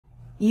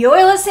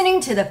You're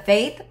listening to the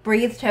Faith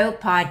Breathed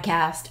Hope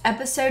podcast,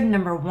 episode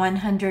number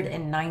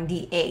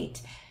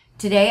 198.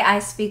 Today I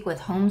speak with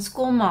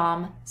Homeschool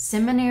Mom,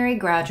 Seminary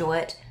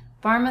Graduate,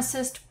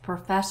 Pharmacist,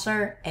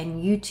 Professor,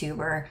 and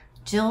YouTuber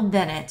Jill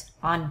Bennett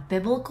on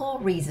biblical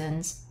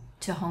reasons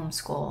to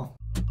homeschool.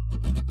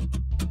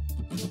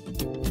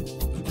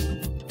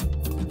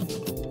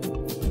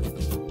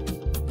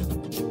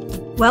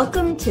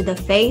 Welcome to the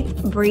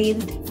Faith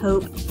Breathed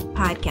Hope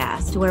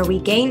podcast, where we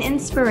gain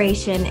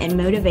inspiration and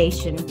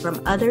motivation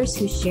from others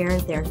who share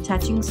their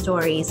touching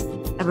stories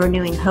of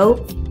renewing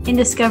hope and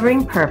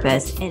discovering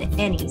purpose in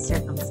any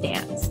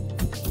circumstance.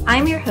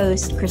 I'm your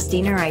host,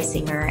 Christina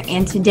Reisinger,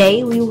 and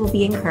today we will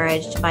be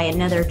encouraged by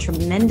another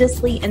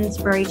tremendously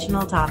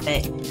inspirational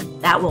topic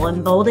that will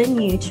embolden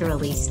you to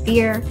release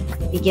fear,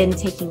 begin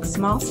taking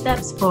small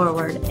steps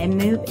forward, and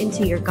move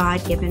into your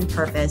God-given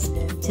purpose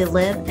to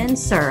live and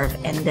serve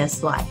in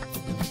this life.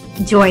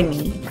 Join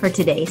me for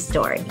today's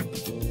story.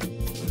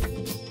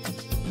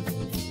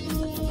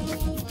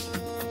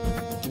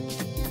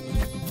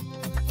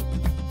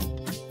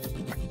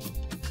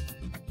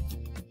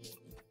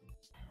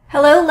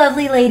 Hello,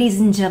 lovely ladies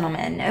and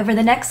gentlemen. Over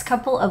the next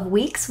couple of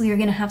weeks, we are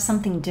going to have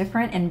something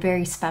different and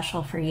very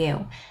special for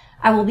you.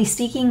 I will be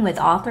speaking with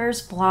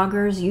authors,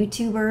 bloggers,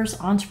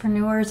 YouTubers,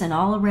 entrepreneurs, and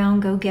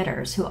all-around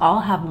go-getters who all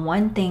have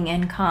one thing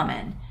in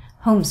common: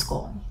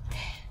 homeschool.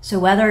 So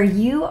whether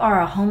you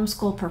are a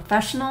homeschool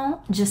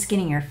professional, just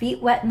getting your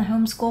feet wet in the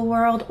homeschool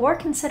world, or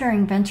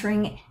considering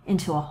venturing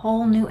into a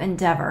whole new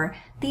endeavor,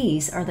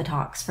 these are the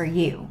talks for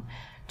you.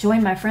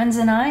 Join my friends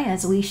and I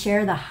as we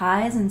share the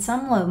highs and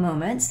some low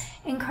moments,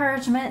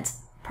 encouragement,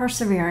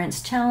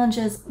 perseverance,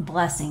 challenges,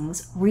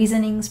 blessings,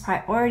 reasonings,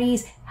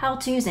 priorities,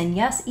 how-tos, and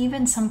yes,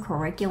 even some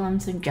curriculum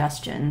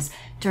suggestions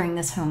during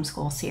this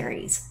homeschool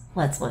series.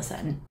 Let's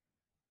listen.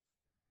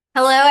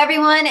 Hello,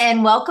 everyone,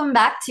 and welcome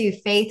back to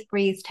Faith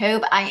Breathed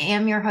Hope. I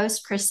am your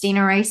host,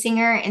 Christina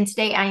Reisinger, and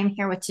today I am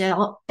here with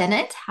Jill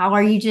Bennett. How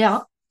are you,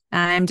 Jill?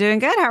 I'm doing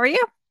good. How are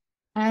you?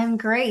 I'm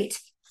great.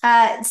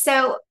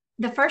 So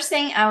the first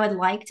thing I would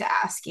like to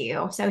ask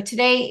you, so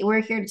today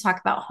we're here to talk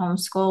about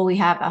homeschool. We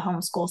have a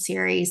homeschool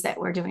series that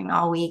we're doing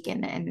all week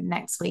and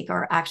next week,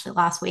 or actually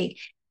last week.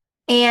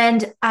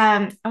 And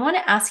I want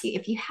to ask you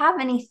if you have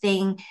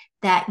anything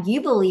that you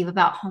believe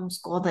about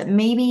homeschool that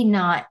maybe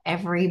not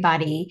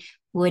everybody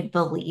would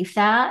believe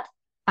that,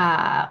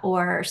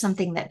 or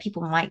something that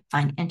people might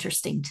find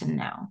interesting to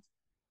know.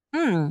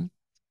 Hmm.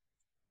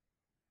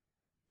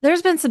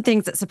 There's been some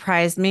things that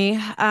surprised me.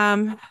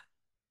 One,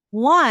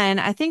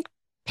 I think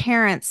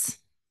parents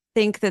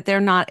think that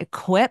they're not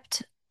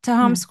equipped to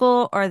Hmm.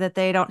 homeschool or that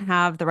they don't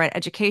have the right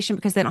education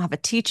because they don't have a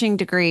teaching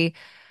degree.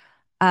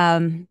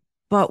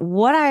 But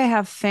what I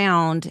have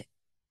found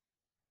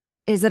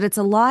is that it's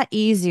a lot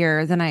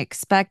easier than I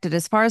expected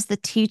as far as the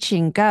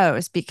teaching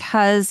goes,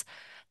 because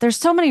there's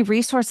so many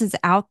resources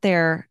out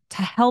there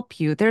to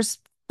help you. There's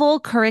full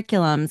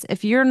curriculums.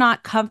 If you're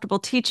not comfortable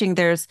teaching,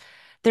 there's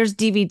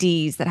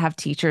DVDs that have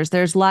teachers,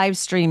 there's live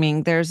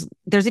streaming, there's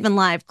even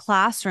live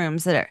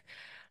classrooms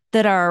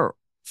that are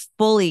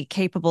fully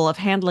capable of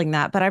handling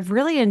that. But I've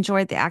really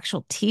enjoyed the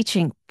actual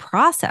teaching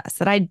process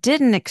that I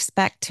didn't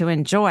expect to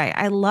enjoy.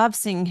 I love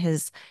seeing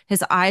his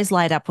eyes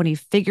light up when he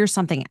figures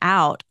something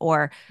out,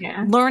 or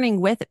Yeah.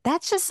 learning with it.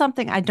 That's just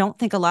something I don't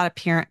think a lot of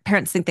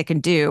parents think they can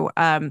do.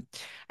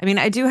 I mean,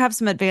 I do have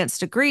some advanced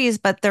degrees,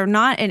 but they're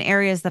not in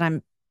areas that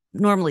I'm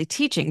normally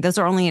teaching. Those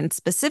are only in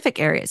specific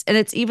areas. And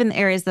it's even the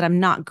areas that I'm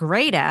not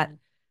great at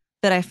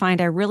that I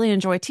find I really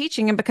enjoy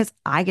teaching, and because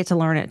I get to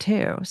learn it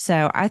too.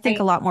 So I think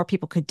a Right. lot more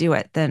people could do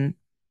it than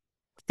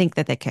think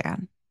that they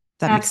can. If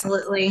that makes sense.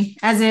 Absolutely.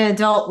 As an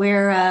adult,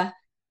 we're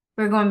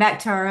going back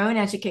to our own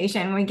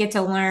education. We get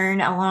to learn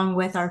along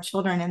with our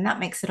children, and that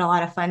makes it a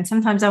lot of fun.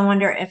 Sometimes I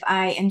wonder if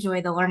I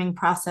enjoy the learning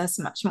process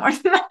much more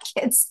than my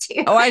kids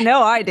do. Oh, I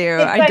know I do.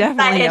 It's I so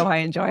definitely know excited. I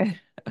enjoy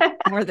it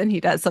more than he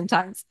does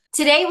sometimes.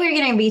 Today, we're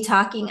going to be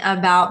talking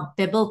about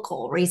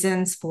biblical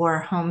reasons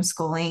for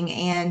homeschooling.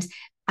 And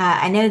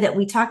I know that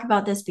we talk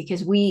about this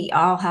because we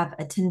all have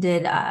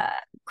attended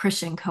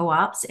Christian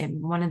co-ops.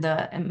 And one of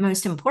the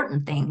most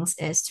important things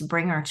is to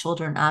bring our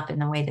children up in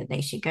the way that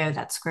they should go,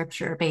 that's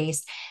scripture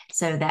based,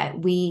 so that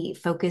we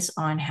focus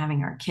on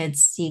having our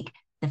kids seek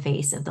the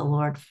face of the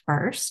Lord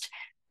first.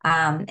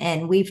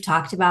 And we've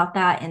talked about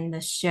that in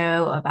the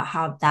show, about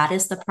how that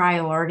is the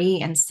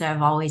priority instead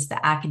of always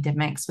the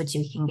academics, which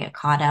you can get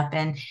caught up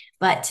in.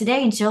 But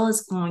today, Jill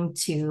is going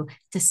to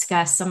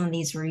discuss some of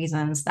these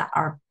reasons that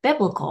are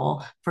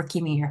biblical for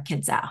keeping your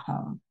kids at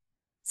home.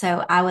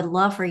 So I would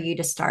love for you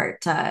to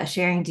start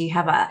sharing. Do you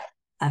have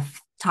a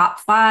top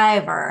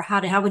five, or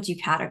how would you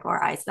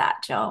categorize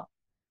that, Jill?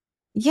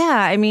 Yeah,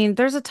 I mean,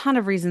 there's a ton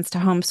of reasons to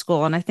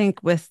homeschool, and I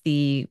think with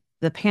the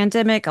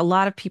pandemic, a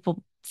lot of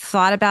people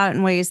thought about it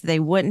in ways they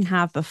wouldn't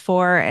have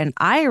before. And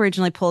I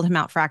originally pulled him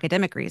out for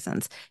academic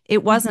reasons.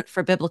 It wasn't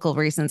for biblical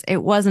reasons.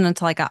 It wasn't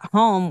until I got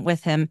home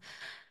with him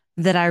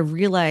that I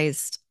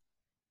realized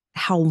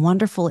how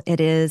wonderful it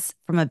is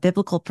from a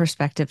biblical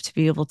perspective to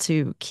be able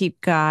to keep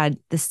God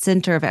the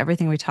center of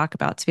everything we talk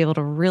about, to be able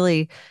to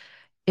really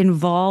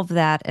involve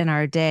that in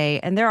our day.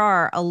 And there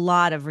are a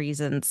lot of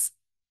reasons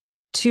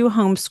to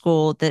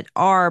homeschool that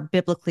are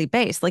biblically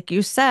based. Like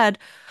you said,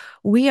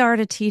 we are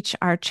to teach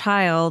our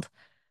children,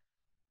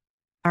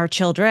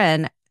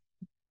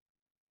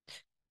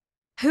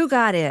 who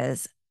God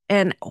is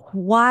and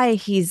why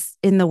he's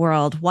in the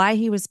world, why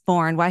he was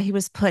born, why he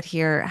was put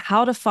here,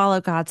 how to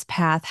follow God's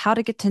path, how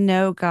to get to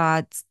know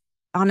God's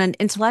on an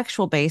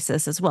intellectual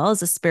basis as well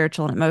as a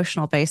spiritual and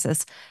emotional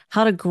basis,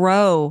 how to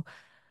grow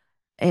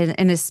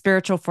in his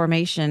spiritual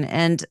formation.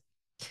 And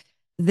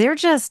they're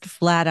just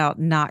flat out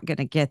not going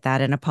to get that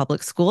in a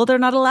public school. They're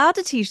not allowed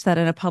to teach that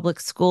in a public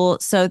school.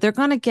 So they're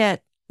going to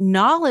get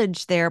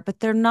knowledge there, but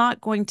they're not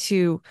going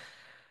to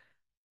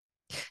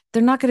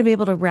be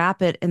able to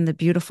wrap it in the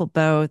beautiful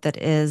bow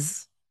that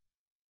is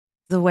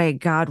the way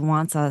God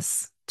wants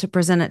us to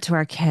present it to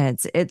our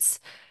kids. It's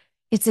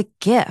a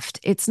gift.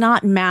 It's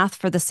not math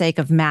for the sake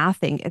of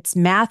mathing. It's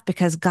math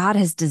because God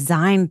has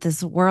designed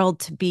this world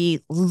to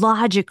be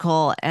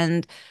logical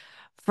and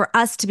for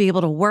us to be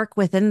able to work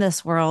within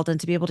this world and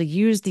to be able to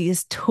use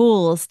these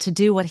tools to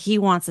do what he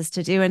wants us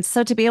to do. And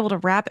so to be able to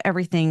wrap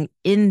everything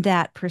in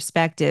that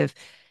perspective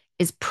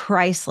is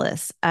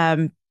priceless.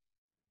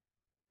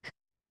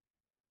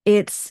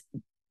 It's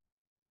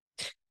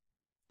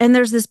And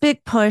there's this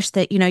big push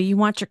that, you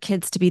want your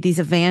kids to be these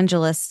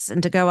evangelists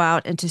and to go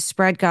out and to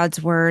spread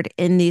God's word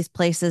in these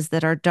places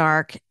that are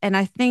dark. And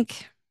I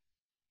think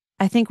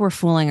we're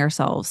fooling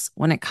ourselves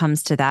when it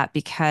comes to that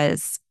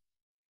because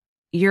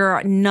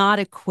you're not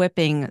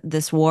equipping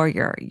this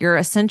warrior. You're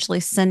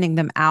essentially sending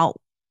them out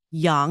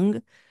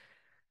young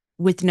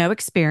with no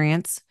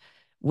experience,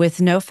 with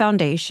no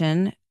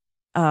foundation,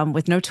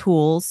 with no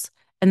tools,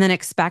 and then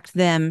expect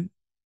them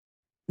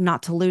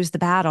not to lose the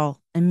battle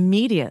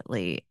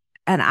immediately.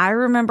 And I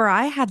remember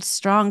I had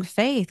strong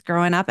faith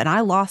growing up and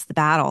I lost the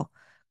battle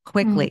Mm.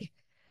 quickly.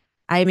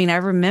 I mean, I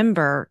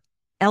remember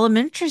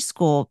elementary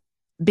school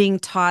being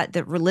taught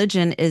that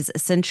religion is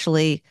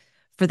essentially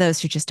for those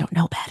who just don't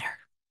know better.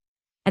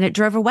 And it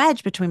drove a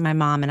wedge between my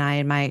mom and I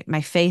and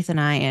my faith and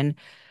I. And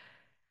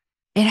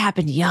it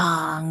happened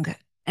young.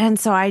 And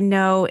so I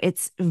know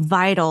it's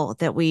vital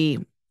that we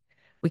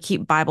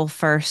keep Bible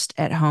first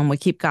at home. We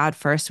keep God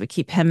first. We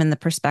keep him in the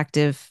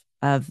perspective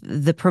of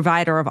the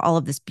provider of all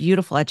of this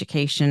beautiful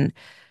education.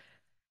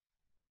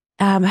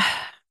 Um,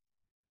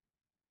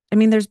 I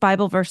mean, there's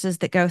Bible verses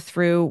that go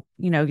through,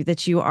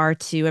 that you are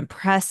to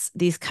impress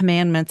these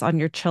commandments on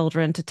your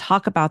children, to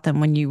talk about them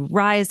when you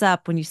rise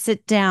up, when you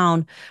sit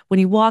down,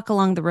 when you walk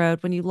along the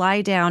road, when you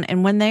lie down,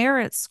 and when they are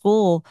at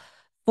school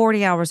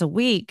 40 hours a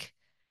week.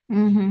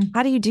 Hmm.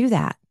 How do you do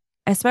that?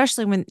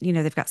 Especially when,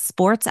 they've got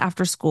sports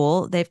after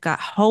school, they've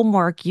got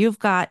homework, you've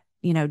got,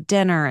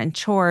 dinner and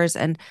chores,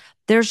 and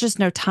there's just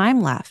no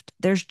time left.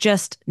 There's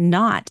just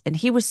not. And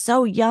he was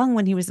so young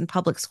when he was in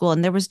public school,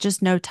 and there was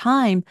just no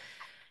time.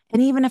 And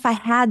even if I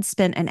had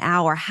spent an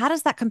hour, how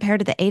does that compare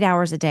to the 8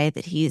 hours a day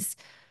that he's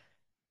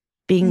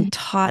being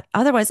taught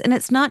otherwise? And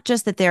it's not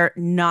just that they're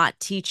not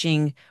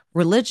teaching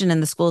religion in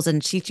the schools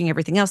and teaching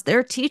everything else.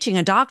 They're teaching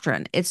a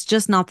doctrine. It's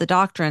just not the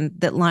doctrine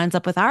that lines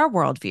up with our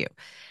worldview.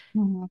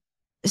 Hmm.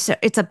 So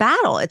it's a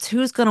battle. It's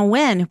who's going to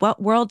win.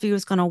 What worldview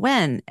is going to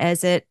win?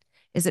 Is it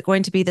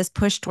going to be this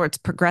push towards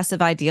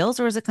progressive ideals,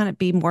 or is it going to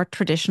be more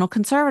traditional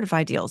conservative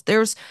ideals?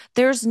 There's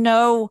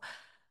no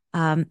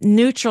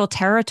neutral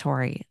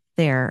territory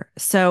there.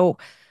 So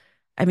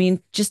I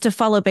mean, just to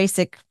follow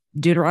basic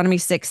Deuteronomy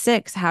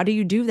 6:6, how do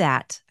you do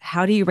that?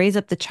 How do you raise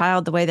up the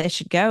child the way they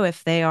should go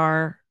if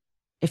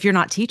you're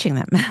not teaching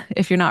them,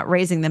 if you're not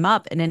raising them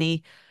up in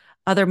any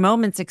other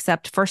moments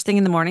except first thing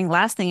in the morning,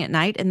 last thing at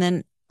night, and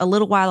then a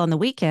little while on the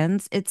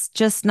weekends? It's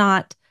just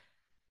not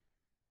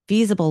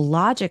feasible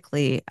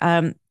logically.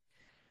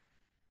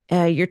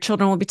 Your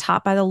children will be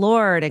taught by the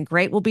Lord, and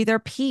great will be their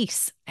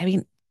peace. I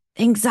mean,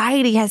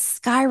 anxiety has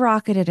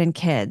skyrocketed in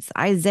kids.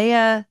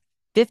 Isaiah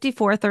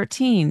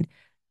 54:13.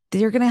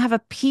 You're going to have a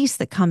peace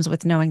that comes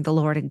with knowing the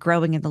Lord and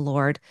growing in the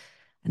Lord.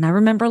 And I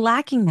remember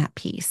lacking that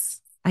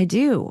peace. I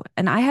do.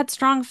 And I had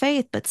strong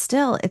faith, but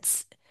still,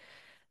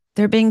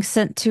 they're being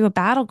sent to a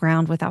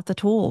battleground without the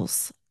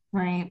tools.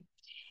 Right.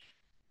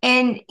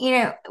 And,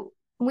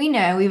 we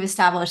know we've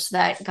established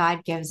that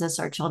God gives us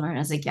our children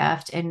as a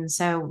gift. And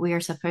so we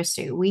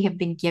have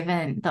been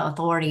given the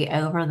authority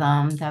over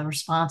them, the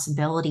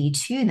responsibility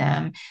to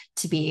them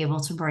to be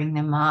able to bring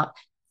them up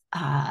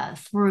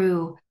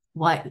through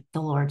what the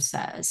Lord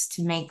says,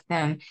 to make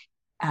them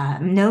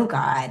know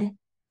God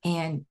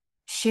and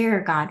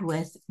share God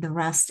with the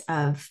rest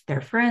of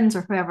their friends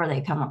or whoever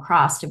they come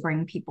across to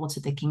bring people to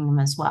the kingdom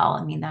as well.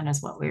 I mean, that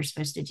is what we're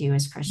supposed to do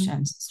as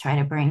Christians, is try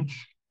to bring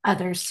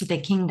others to the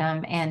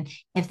kingdom. And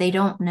if they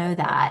don't know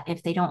that,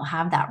 if they don't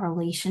have that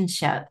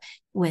relationship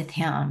with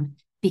him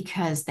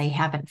because they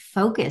haven't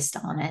focused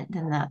on it,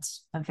 then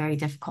that's a very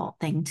difficult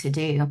thing to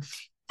do.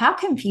 How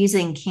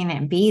confusing can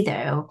it be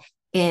though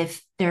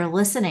if they're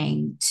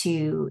listening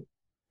to,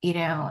 you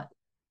know,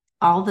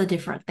 all the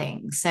different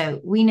things?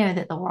 So we know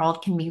that the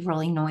world can be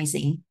really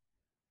noisy.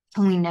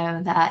 And we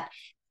know that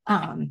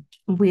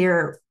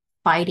we're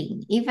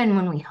fighting. Even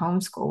when we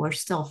homeschool, we're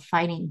still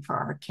fighting for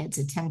our kids'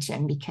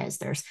 attention because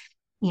there's,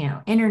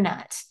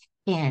 internet.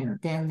 And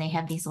then they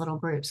have these little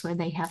groups where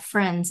they have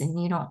friends,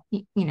 and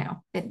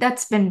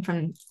that's been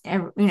from,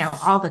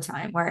 all the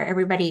time where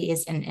everybody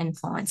is an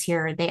influence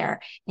here or there.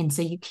 And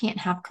so you can't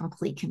have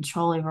complete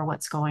control over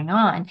what's going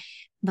on.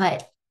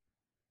 But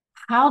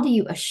how do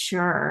you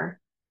assure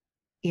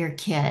your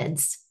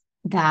kids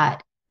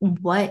that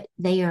what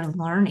they are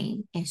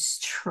learning is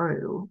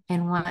true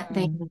and what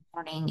they Mm. are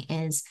learning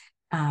is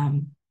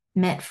um,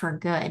 meant for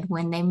good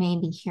when they may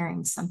be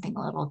hearing something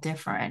a little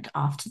different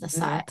off to the Ooh,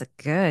 side? that's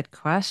a good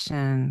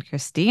question,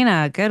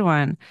 Christina. Good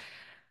one.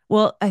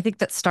 Well, I think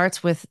that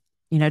starts with,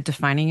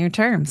 defining your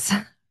terms.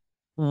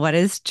 What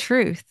is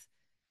truth?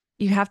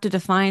 You have to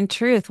define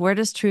truth. Where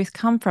does truth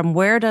come from?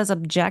 Where does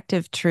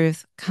objective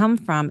truth come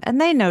from? And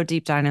they know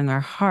deep down in their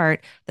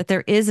heart that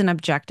there is an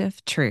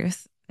objective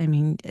truth. I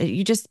mean,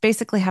 you just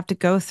basically have to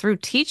go through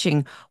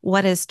teaching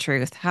what is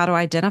truth, how to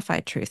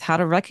identify truth, how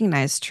to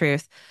recognize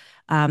truth.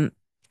 Um,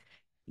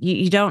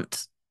 you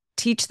don't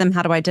teach them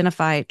how to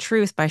identify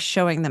truth by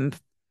showing them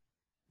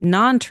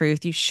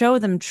non-truth. You show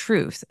them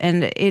truth,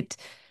 and it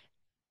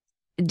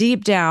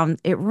deep down,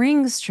 it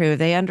rings true.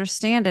 They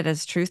understand it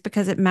as truth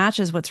because it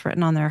matches what's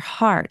written on their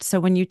heart. So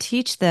when you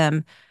teach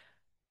them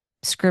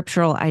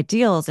scriptural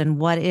ideals and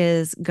what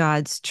is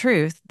God's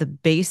truth, the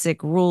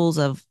basic rules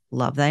of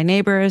love thy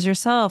neighbor as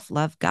yourself,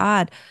 love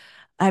God.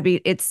 I mean,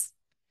 it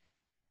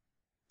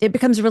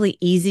becomes really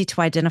easy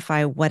to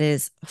identify what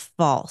is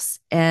false.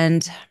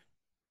 And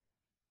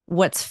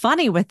what's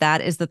funny with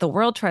that is that the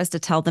world tries to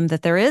tell them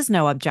that there is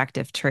no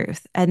objective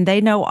truth and they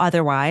know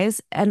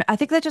otherwise. And I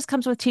think that just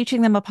comes with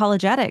teaching them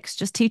apologetics,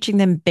 just teaching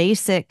them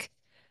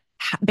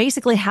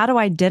basically how to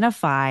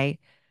identify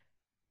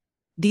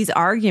these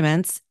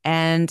arguments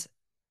and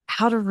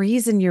how to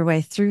reason your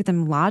way through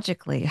them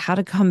logically, how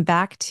to come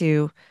back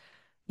to,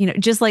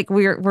 just like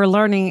we're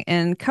learning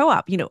in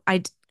co-op,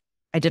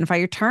 identify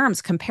your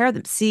terms, compare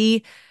them,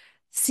 see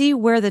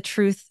where the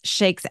truth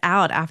shakes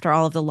out after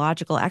all of the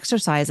logical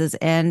exercises.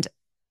 And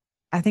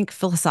I think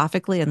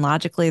philosophically and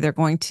logically, they're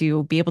going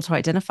to be able to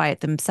identify it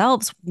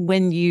themselves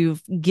when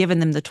you've given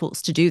them the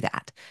tools to do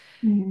that.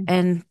 Mhm.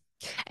 And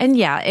and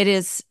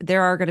yeah,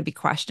 there are going to be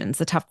questions.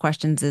 The tough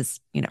questions is,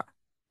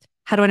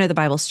 how do I know the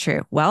Bible's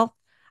true? Well,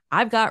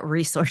 I've got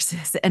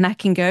resources and I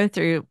can go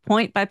through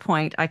point by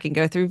point. I can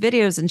go through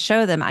videos and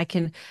show them. I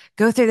can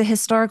go through the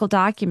historical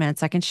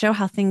documents. I can show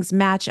how things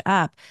match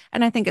up.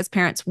 And I think as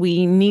parents,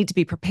 we need to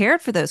be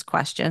prepared for those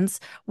questions.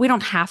 We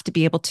don't have to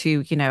be able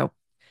to, to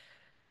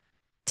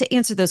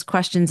answer those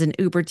questions in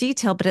uber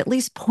detail, but at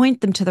least point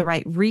them to the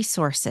right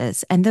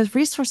resources. And those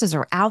resources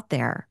are out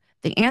there.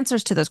 The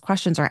answers to those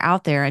questions are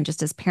out there. And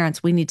just as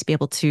parents, we need to be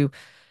able to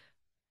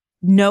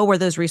know where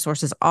those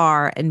resources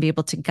are and be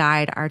able to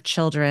guide our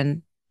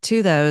children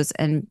to those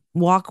and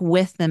walk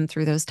with them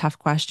through those tough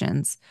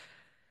questions.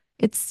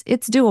 It's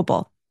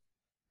doable.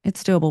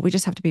 It's doable. We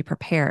just have to be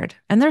prepared.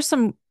 And there's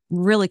some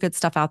really good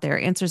stuff out there.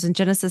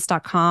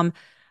 Answersingenesis.com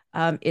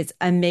is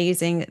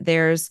amazing.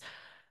 There's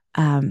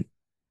um,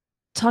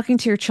 talking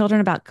to your children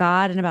about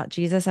God and about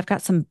Jesus. I've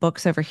got some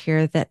books over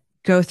here that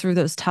go through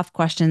those tough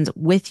questions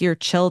with your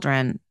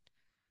children,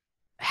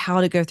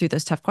 how to go through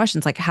those tough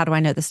questions, like how do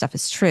I know this stuff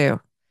is true?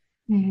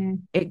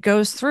 Mhm. It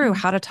goes through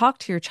how to talk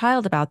to your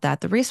child about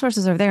that. The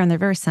resources are there and they're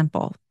very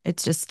simple.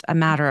 It's just a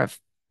matter of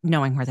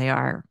knowing where they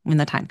are when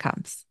the time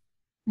comes.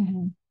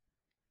 Mhm.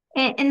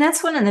 And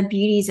that's one of the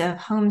beauties of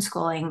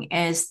homeschooling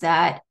is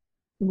that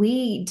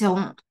we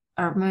don't,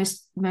 or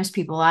most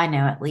people I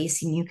know at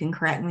least, and you can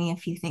correct me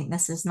if you think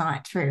this is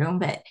not true,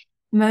 but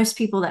most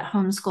people that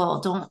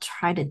homeschool don't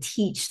try to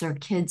teach their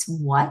kids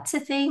what to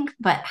think,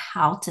 but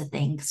how to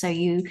think. So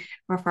you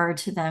refer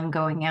to them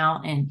going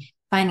out and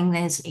finding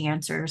those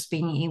answers,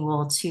 being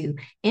able to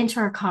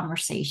enter a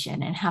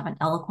conversation and have an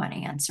eloquent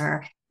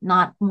answer,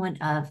 not one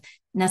of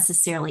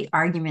necessarily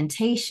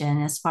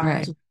argumentation as far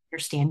Right. as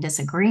understand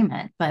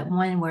disagreement, but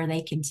one where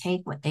they can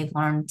take what they've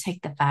learned,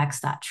 take the facts,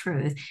 that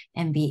truth,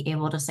 and be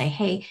able to say,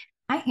 hey,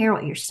 I hear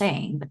what you're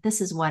saying, but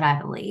this is what I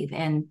believe.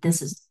 And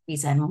this is the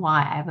reason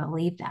why I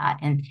believe that.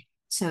 And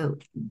so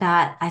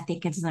that I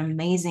think is an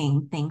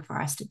amazing thing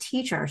for us to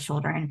teach our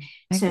children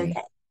I so agree.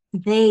 that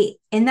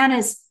and that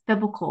is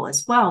biblical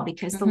as well,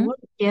 because the Hmm. Lord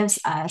gives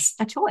us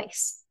a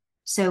choice.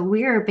 So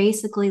we're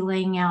basically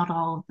laying out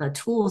all the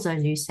tools,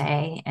 as you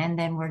say, and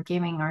then we're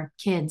giving our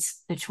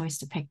kids the choice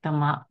to pick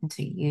them up and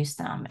to use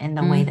them in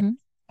the way that Hmm.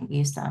 we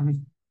use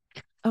them.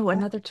 Oh,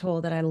 another tool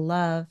that I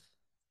love.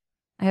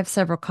 I have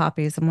several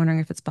copies. I'm wondering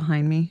if it's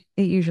behind me.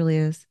 It usually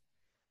is.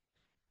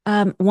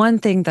 One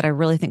thing that I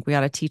really think we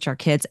ought to teach our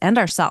kids and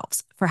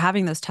ourselves for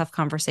having those tough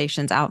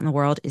conversations out in the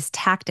world is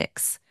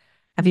tactics.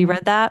 Have you Mhm.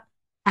 read that?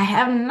 I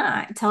have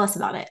not. Tell us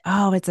about it.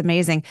 Oh, it's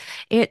amazing.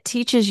 It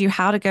teaches you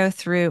how to go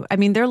through. I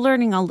mean, they're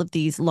learning all of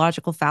these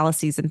logical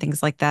fallacies and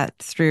things like that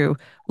through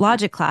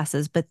logic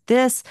classes, but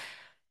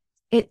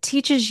it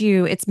teaches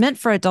you, it's meant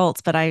for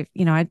adults, but I'm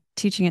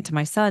teaching it to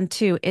my son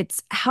too.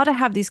 It's how to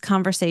have these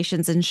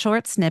conversations in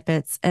short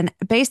snippets and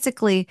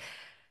basically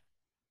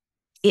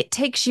it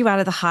takes you out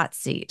of the hot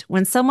seat.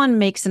 When someone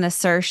makes an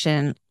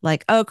assertion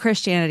like, oh,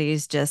 Christianity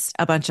is just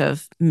a bunch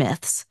of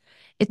myths,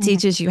 it Mhm.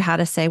 teaches you how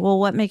to say, well,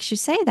 what makes you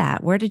say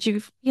that? Where did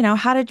you,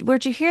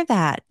 where'd you hear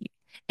that?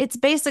 It's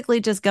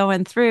basically just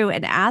going through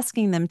and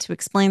asking them to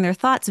explain their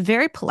thoughts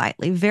very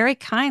politely, very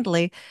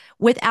kindly,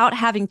 without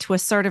having to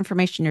assert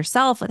information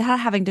yourself, without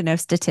having to know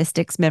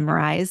statistics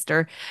memorized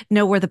or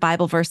know where the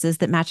Bible verse is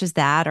that matches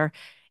that. Or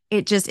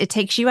it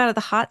takes you out of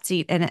the hot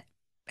seat and it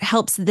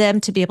helps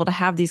them to be able to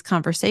have these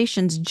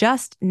conversations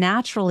just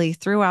naturally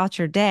throughout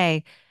your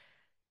day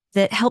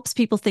that helps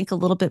people think a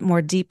little bit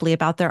more deeply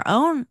about their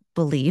own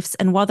beliefs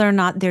and whether or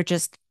not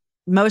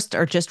most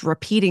are just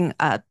repeating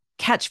a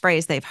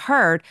catchphrase they've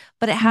heard,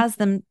 but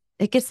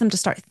it gets them to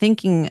start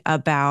thinking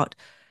about,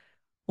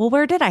 well,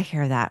 where did I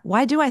hear that?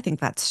 Why do I think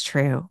that's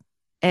true?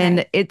 And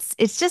Right. it's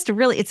just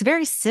really, it's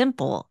very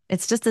simple.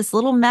 It's just this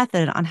little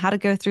method on how to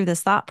go through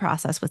this thought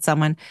process with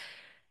someone.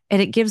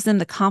 And it gives them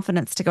the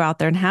confidence to go out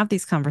there and have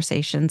these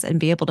conversations and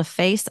be able to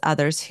face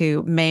others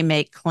who may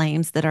make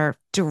claims that are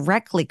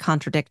directly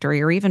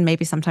contradictory or even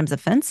maybe sometimes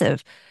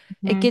offensive.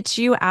 It Mhm. gets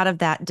you out of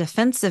that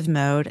defensive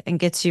mode and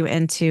gets you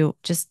into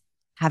just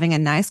having a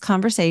nice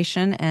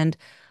conversation and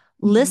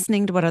Mhm.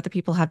 listening to what other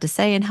people have to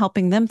say and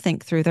helping them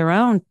think through their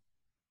own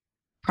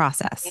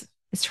process.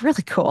 It's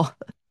really cool.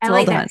 I It's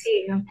well like that done.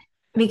 too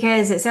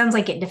because it sounds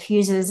like it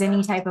diffuses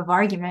any type of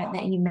argument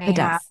that you may It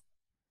have. does.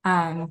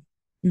 Um,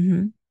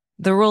 hmm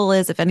The rule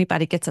is if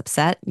anybody gets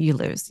upset, you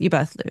lose. You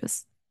both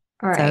lose.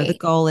 So the right.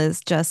 goal is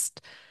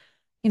just,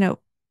 you know,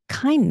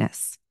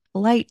 kindness,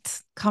 light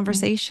Mhm.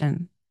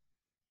 conversation.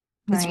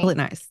 It's really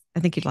Right. nice. I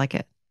think you'd like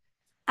it.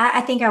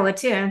 I think I would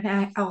too.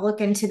 I'll look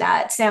into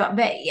that. So,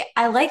 but yeah,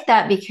 I like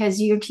that because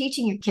you're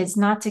teaching your kids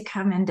not to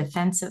come in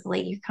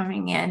defensively. You're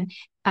coming in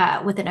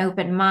with an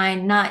open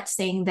mind, not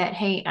saying that,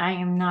 hey, I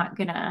am not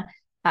going to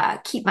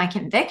keep my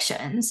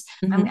convictions.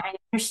 hmm I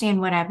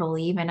understand what I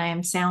believe and I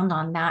am sound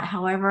on that.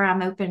 However,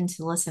 I'm open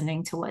to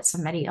listening to what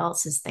somebody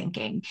else is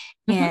thinking.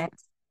 hmm And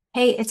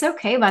hey, it's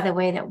okay, by the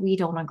way, that we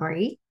don't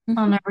agree hmm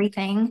on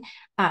everything,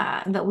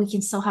 but we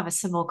can still have a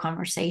civil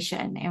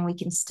conversation and we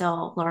can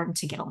still learn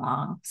to get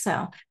along.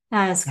 So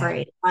that is Yeah.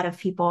 great. A lot of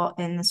people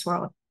in this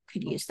world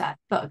could use that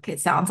book, it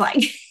sounds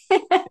like.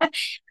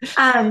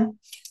 um,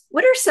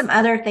 what are some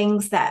other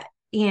things that,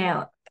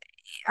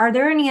 are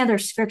there any other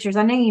scriptures?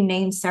 I know you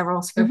named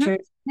several hmm scriptures.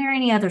 Are there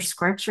any other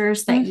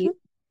scriptures that you hmm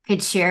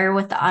could share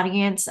with the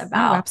audience Oh,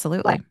 about what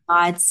absolutely.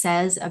 God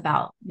says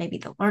about maybe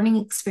the learning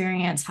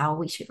experience, how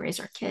we should raise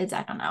our kids?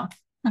 I don't know.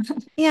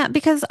 Yeah,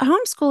 because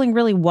homeschooling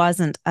really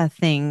wasn't a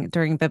thing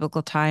during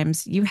biblical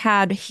times. You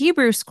had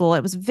Hebrew school.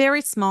 It was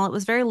very small. It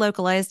was very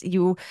localized.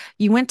 You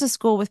went to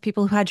school with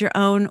people who had your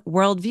own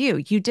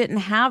worldview. You didn't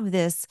have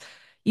this.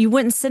 You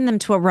wouldn't send them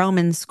to a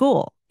Roman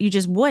school. You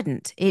just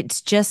wouldn't.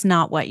 It's just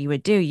not what you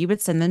would do. You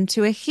would send them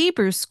to a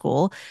Hebrew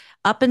school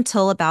up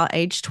until about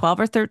age 12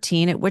 or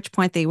 13, at which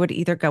point they would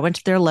either go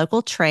into their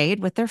local trade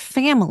with their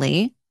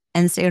family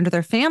and stay under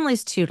their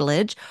family's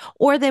tutelage,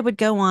 or they would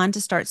go on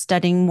to start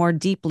studying more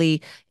deeply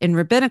in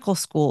rabbinical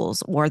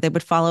schools, or they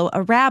would follow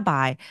a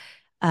rabbi.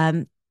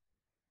 Um,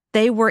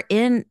 they were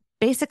in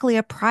basically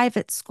a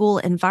private school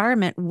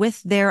environment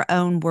with their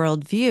own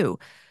worldview.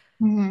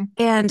 Mhm.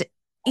 And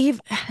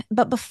even,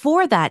 but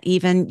before that,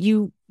 even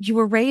you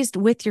were raised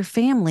with your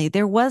family.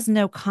 There was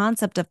no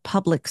concept of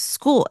public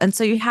school. And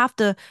so you have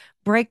to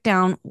break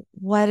down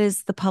what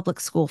is the public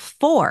school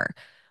for?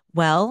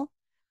 Well,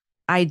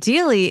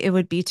 ideally, it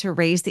would be to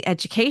raise the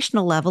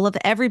educational level of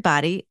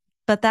everybody,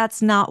 but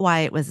that's not why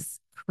it was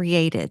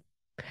created.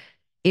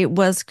 It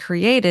was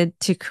created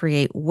to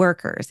create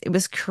workers. It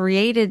was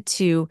created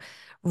to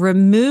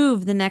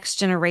remove the next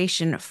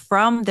generation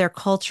from their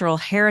cultural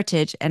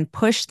heritage and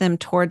push them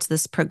towards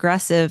this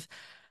progressive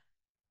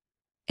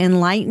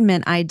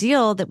enlightenment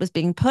ideal that was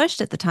being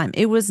pushed at the time.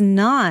 It was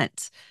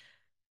not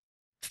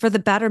for the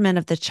betterment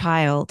of the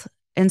child.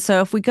 And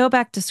so if we go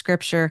back to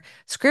scripture,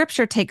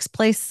 scripture takes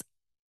place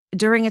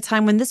during a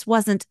time when this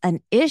wasn't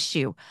an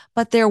issue,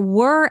 but there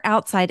were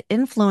outside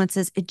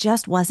influences. It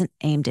just wasn't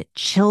aimed at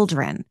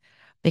children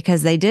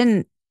because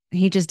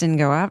he just didn't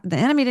go after, the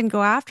enemy didn't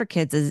go after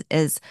kids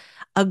as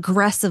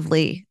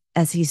aggressively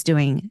as he's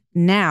doing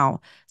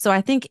now. So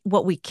I think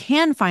what we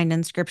can find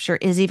in scripture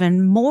is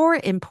even more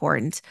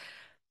important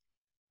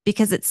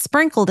because it's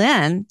sprinkled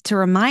in to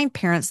remind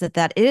parents that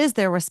that is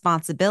their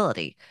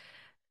responsibility.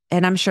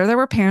 And I'm sure there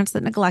were parents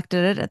that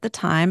neglected it at the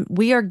time.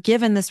 We are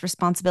given this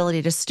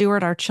responsibility to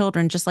steward our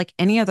children just like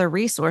any other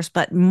resource,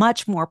 but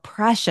much more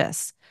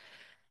precious.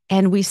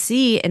 And we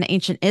see in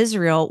ancient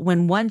Israel,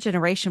 when one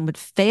generation would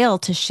fail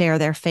to share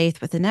their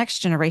faith with the next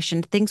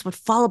generation, things would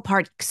fall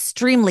apart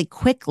extremely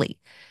quickly.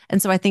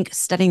 And so I think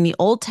studying the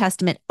Old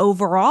Testament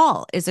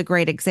overall is a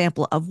great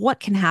example of what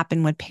can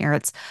happen when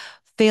parents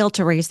fail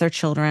to raise their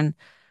children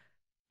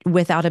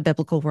without a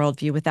biblical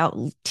worldview, without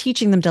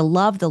teaching them to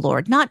love the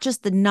Lord, not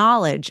just the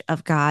knowledge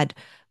of God,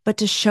 but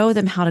to show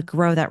them how to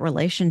grow that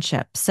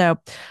relationship. So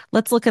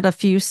let's look at a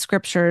few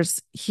scriptures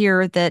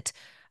here that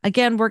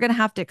Again, we're going to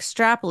have to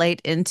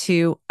extrapolate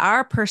into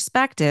our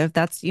perspective.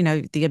 That's,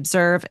 the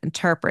observe,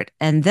 interpret,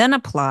 and then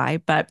apply.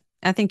 But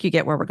I think you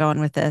get where we're going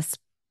with this.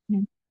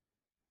 Mhm.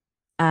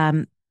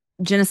 Um,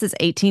 Genesis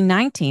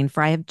 18:19,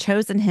 for I have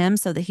chosen him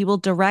so that he will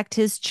direct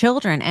his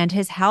children and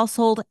his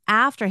household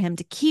after him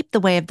to keep the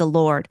way of the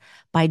Lord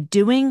by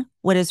doing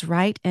what is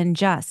right and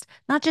just,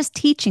 not just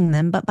teaching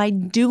them, but by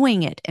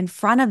doing it in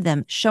front of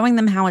them, showing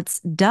them how it's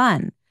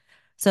done.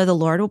 So the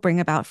Lord will bring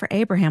about for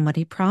Abraham what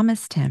he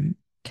promised him.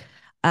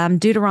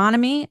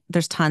 Deuteronomy,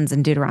 there's tons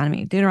in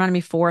Deuteronomy.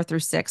 Deuteronomy 4 through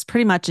 6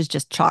 pretty much is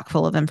just chock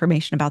full of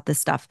information about this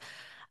stuff.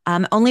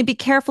 Only be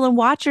careful and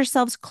watch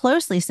yourselves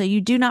closely so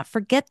you do not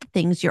forget the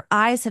things your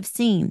eyes have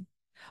seen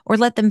or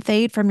let them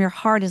fade from your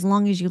heart as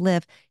long as you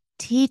live.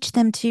 Teach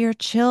them to your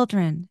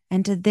children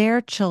and to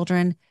their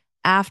children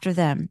after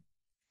them.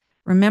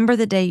 Remember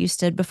the day you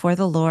stood before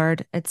the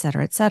Lord,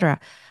 etc., etc.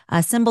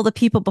 Assemble the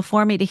people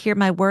before me to hear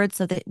my words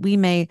so that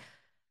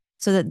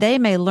they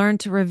may learn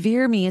to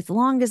revere me as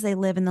long as they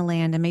live in the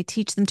land and may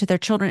teach them to their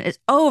children. It's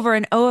over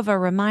and over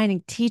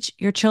reminding, teach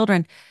your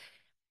children.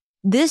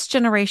 This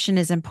generation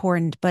is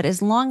important, but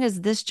as long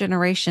as this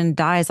generation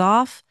dies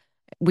off,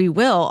 we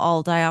will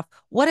all die off.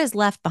 What is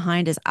left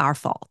behind is our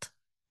fault,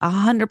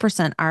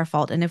 100% our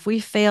fault. And if we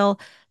fail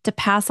to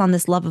pass on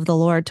this love of the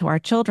Lord to our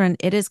children,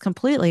 it is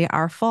completely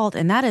our fault.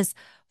 And that is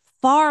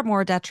far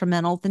more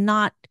detrimental than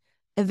not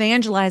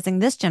evangelizing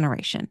this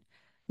generation.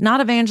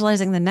 Not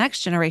evangelizing the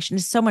next generation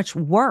is so much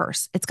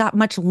worse. It's got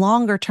much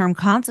longer term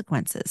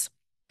consequences.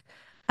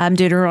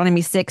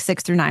 Deuteronomy 6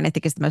 through 9, I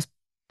think is the most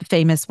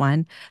famous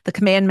one. The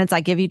commandments I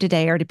give you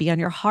today are to be on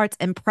your hearts.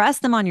 Impress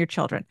them on your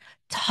children.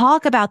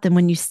 Talk about them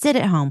when you sit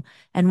at home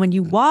and when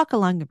you walk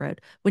along the road,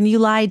 when you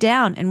lie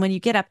down and when you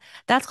get up.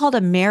 That's called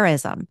a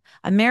merism.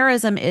 A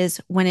merism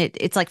is when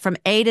it's like from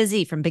A to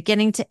Z, from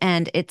beginning to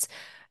end. It's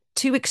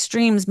two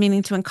extremes,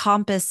 meaning to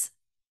encompass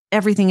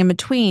everything in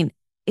between.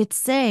 It's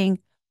saying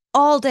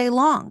all day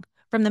long,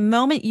 from the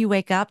moment you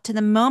wake up to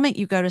the moment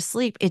you go to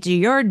sleep, it's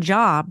your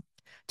job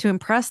to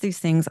impress these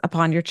things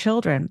upon your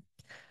children.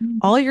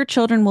 All your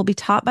children will be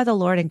taught by the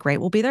Lord, and great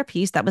will be their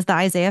peace. That was the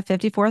Isaiah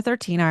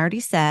 54:13 I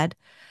already said.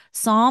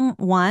 Psalm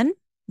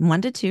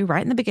 1:1 to 2,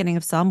 right in the beginning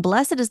of Psalm.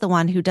 Blessed is the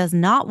one who does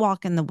not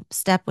walk in the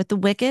step with the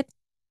wicked.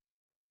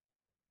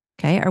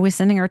 Okay, are we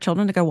sending our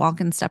children to go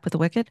walk in step with the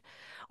wicked?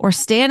 Or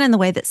stand in the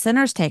way that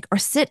sinners take, or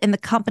sit in the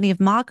company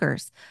of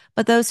mockers,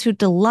 but those who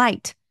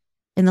delight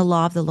in the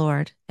law of the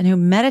Lord and who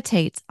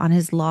meditates on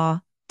his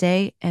law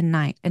day and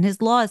night. And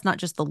his law is not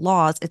just the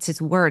laws, it's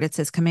his word, it's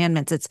his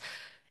commandments,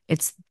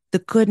 it's the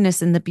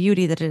goodness and the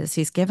beauty that it is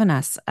he's given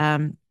us.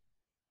 And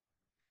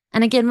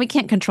again, we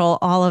can't control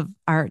all of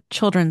our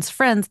children's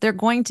friends. They're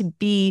going to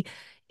be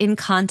in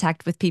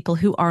contact with people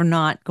who are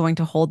not going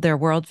to hold their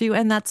worldview,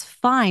 and that's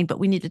fine. But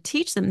we need to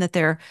teach them that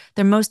their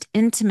most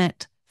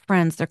intimate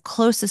friends, their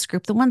closest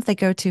group, the ones they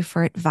go to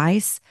for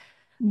advice,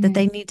 that Mhm.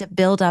 they need to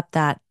build up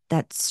that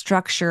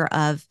structure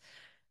of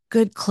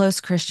good,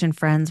 close Christian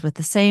friends with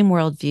the same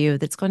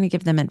worldview that's going to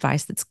give them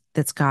advice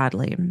that's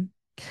godly.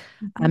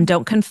 Mhm.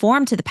 Don't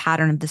conform to the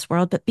pattern of this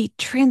world, but be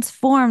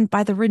transformed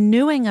by the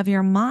renewing of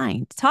your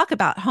mind. Talk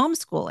about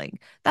homeschooling.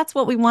 That's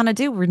what we want to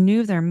do,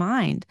 renew their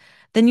mind.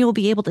 Then you will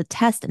be able to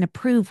test and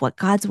approve what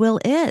God's will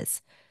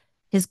is,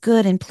 his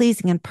good and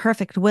pleasing and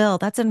perfect will.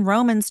 That's in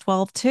Romans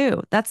 12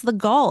 too. That's the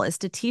goal, is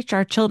to teach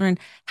our children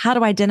how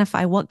to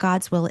identify what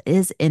God's will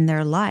is in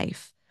their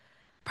life.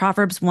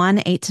 Proverbs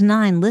 1:8 to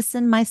 9.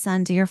 Listen, my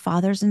son, to your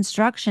father's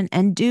instruction,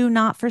 and do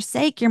not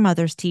forsake your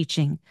mother's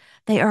teaching.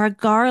 They are a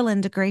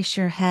garland to grace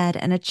your head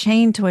and a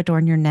chain to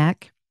adorn your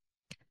neck.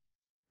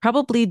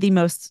 Probably the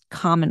most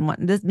common one,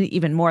 this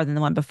even more than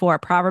the one before.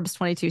 Proverbs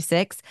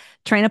 22:6.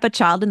 Train up a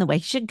child in the way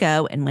he should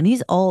go, and when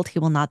he's old, he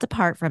will not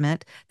depart from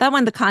it. That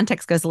one, the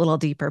context goes a little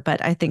deeper,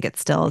 but I think it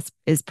still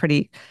is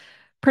pretty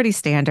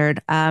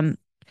standard.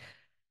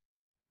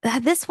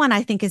 This one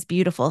I think is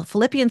beautiful.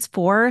 Philippians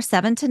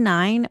 4:7 to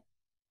 9.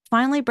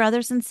 Finally,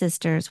 brothers and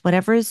sisters,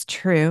 whatever is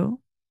true,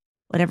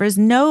 whatever is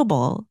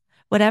noble,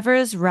 whatever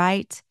is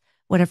right,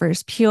 whatever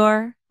is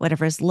pure,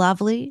 whatever is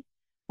lovely,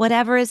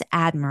 whatever is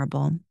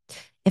admirable,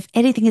 if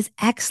anything is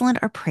excellent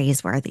or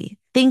praiseworthy,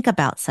 think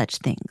about such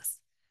things.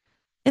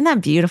 Isn't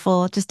that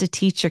beautiful? Just to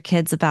teach your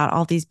kids about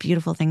all these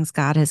beautiful things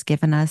God has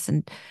given us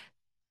and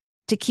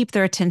to keep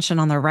their attention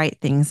on the right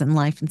things in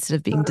life instead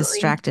of being Totally.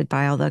 distracted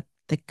by all the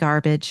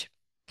garbage.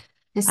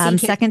 To seek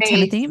his Second face,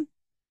 Timothy,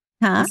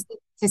 huh?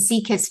 to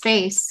seek his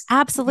face. in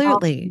all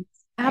Absolutely. things,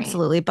 Right.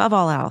 Absolutely. Above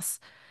all else.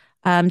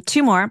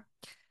 Two more.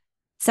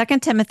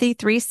 2 Timothy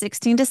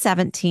 3:16 to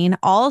 17.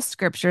 All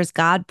scripture is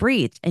God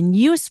breathed and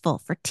useful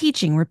for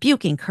teaching,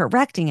 rebuking,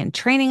 correcting, and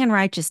training in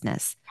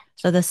righteousness.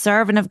 So the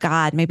servant of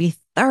God may be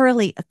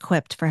thoroughly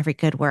equipped for every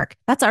good work.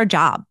 That's our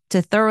job,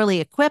 to thoroughly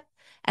equip.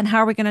 And how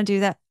are we going to do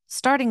that?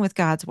 Starting with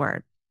God's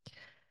word.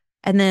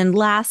 And then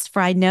last, for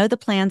I know the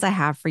plans I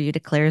have for you,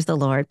 declares the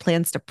Lord,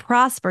 plans to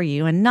prosper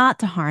you and not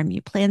to harm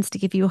you, plans to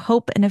give you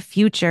hope and a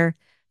future.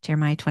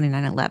 Jeremiah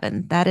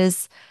 29:11. That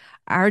is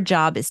Our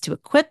job is to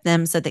equip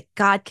them so that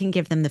God can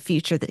give them the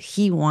future that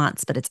He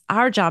wants, but it's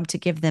our job to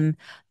give them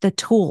the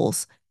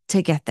tools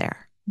to get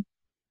there.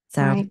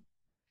 So, Right.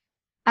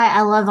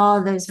 I love all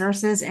of those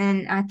verses,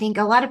 and I think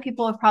a lot of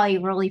people are probably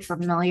really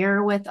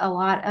familiar with a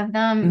lot of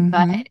them,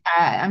 but mhm.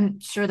 I'm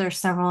sure there's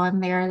several in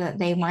there that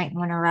they might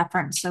want to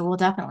reference. So we'll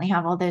definitely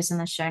have all those in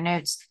the show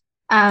notes.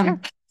 Sure.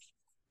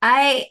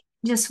 I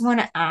just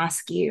want to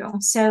ask you,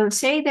 so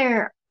say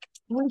there,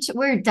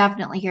 we're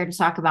definitely here to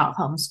talk about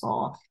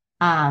homeschool.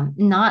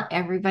 Not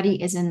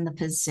everybody is in the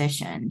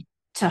position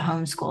to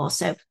homeschool.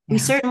 So we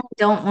Yeah. certainly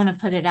don't want to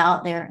put it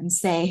out there and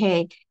say,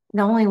 hey,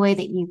 the only way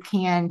that you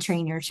can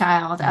train your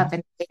child Yeah. up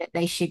in the way that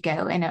they should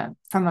go in a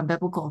from a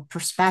biblical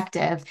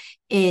perspective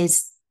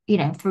is,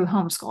 through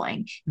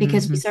homeschooling,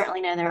 because we Hmm.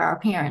 certainly know there are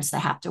parents that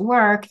have to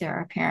work. There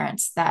are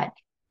parents that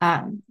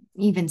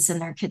even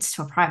send their kids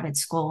to private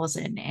schools,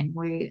 and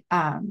we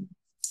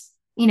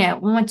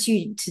want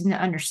you to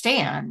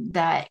understand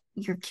that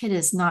your kid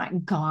is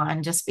not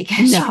gone just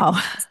because you're No,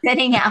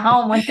 sitting at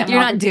home with them you're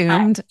all not the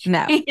time. doomed.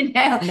 No, you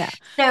know no.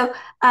 so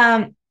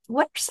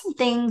what are some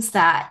things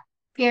that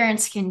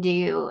parents can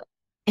do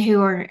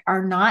who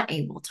are not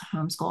able to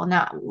homeschool?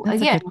 Now,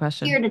 That's a again, good we're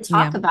question. here to Yeah,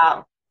 talk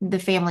about the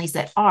families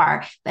that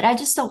are, but I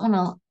just don't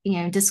want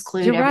to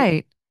disclude you're every.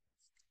 right.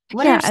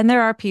 What are Yeah. some And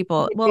there are things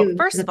people. to Well, do as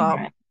first a of all,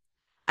 parent?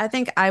 I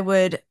think I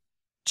would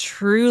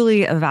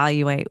truly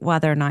evaluate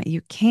whether or not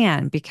you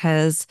can,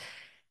 because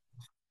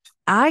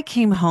I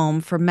came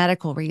home for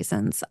medical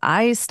reasons.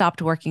 I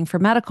stopped working for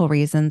medical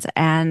reasons,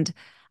 and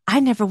I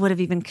never would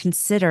have even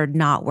considered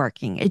not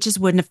working. It just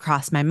wouldn't have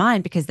crossed my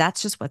mind because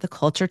that's just what the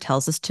culture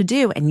tells us to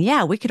do. And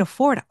yeah, we could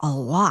afford a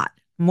lot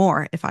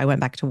more if I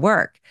went back to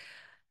work.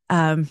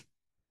 Um,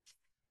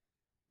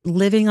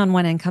 Living on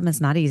one income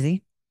is not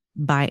easy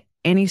by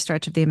any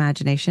stretch of the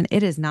imagination.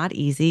 It is not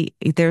easy.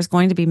 There's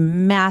going to be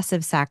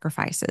massive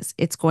sacrifices.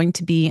 It's going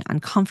to be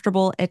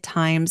uncomfortable at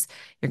times.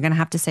 You're going to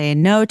have to say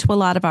no to a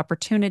lot of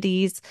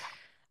opportunities.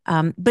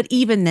 But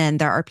even then,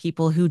 there are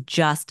people who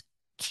just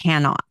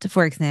cannot.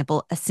 For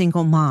example, a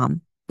single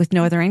mom with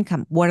no other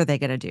income. What are they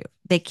going to do?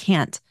 They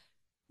can't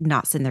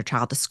not send their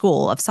child to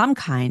school of some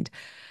kind.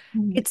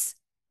 Mhm. It's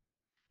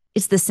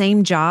it's the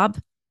same job.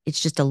 It's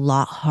just a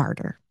lot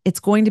harder. It's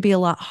going to be a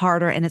lot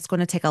harder, and it's going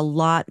to take a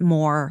lot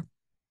more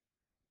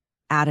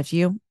out of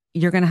you.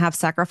 You're going to have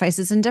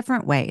sacrifices in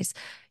different ways.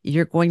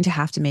 You're going to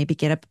have to maybe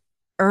get up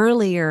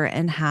earlier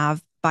and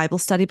have Bible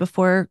study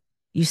before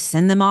you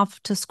send them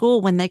off to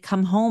school. When they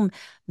come home,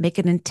 make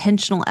an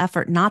intentional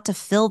effort not to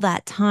fill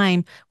that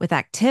time with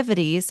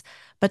activities,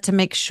 but to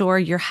make sure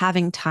you're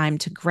having time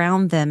to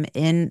ground them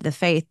in the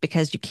faith,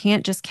 because you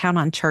can't just count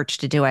on church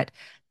to do it.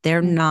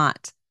 They're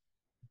not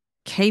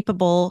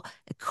capable,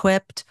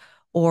 equipped,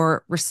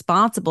 or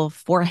responsible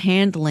for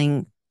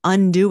handling,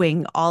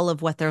 undoing all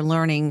of what they're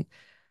learning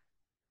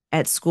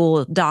at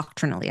school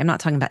doctrinally. I'm not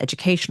talking about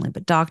educationally,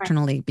 but Right.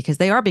 doctrinally, because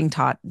they are being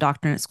taught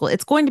doctrine at school.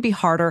 It's going to be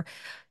harder,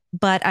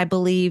 but I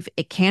believe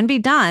it can be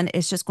done.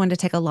 It's just going to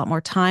take a lot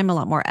more time, a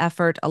lot more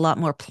effort, a lot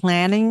more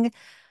planning.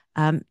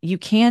 You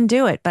can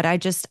do it, but I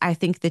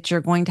think that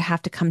you're going to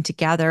have to come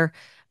together,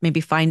 maybe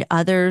find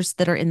others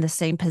that are in the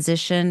same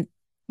position.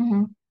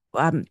 Mhm.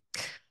 Um,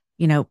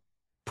 you know,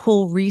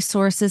 pull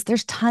resources.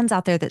 There's tons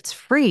out there that's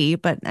free,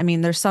 but I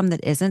mean, there's some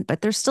that isn't,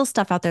 but there's still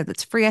stuff out there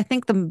that's free. I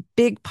think the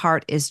big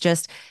part is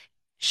just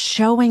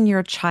showing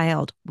your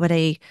child what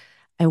a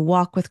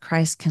walk with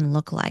Christ can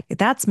look like.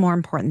 That's more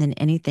important than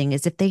anything,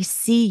 is if they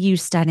see you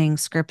studying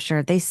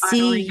scripture, they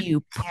see Modeling.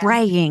 you Yeah.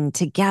 praying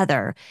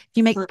together. If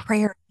you make Absolutely.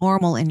 prayer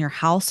normal in your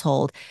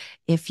household,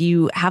 if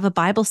you have a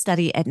Bible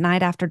study at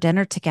night after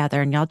dinner together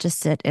and y'all just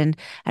sit and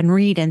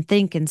read and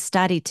think and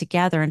study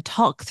together and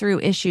talk through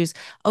issues,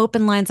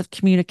 open lines of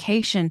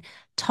communication,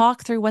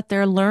 talk through what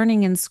they're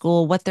learning in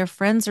school, what their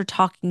friends are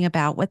talking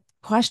about, what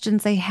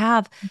questions they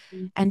have,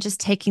 Mhm. and just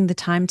taking the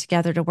time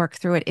together to work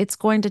through it. It's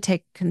going to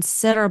take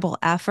considerable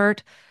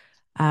effort,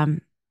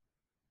 um,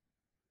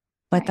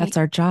 but Right. that's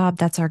our job.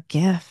 That's our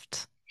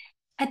gift.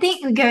 I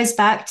think it goes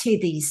back to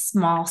these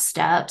small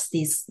steps,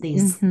 these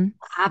Hmm.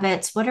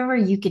 habits, whatever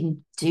you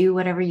can do,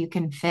 whatever you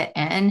can fit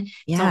in. Don't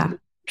Yeah. beat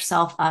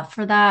yourself up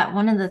for that.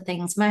 One of the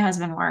things, my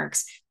husband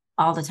works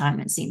all the time,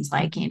 it seems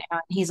like, Hmm.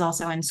 he's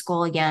also in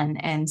school again.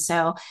 And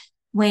so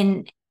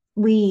when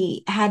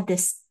we had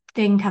this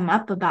thing come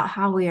up about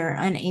how we are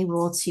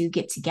unable to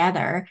get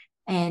together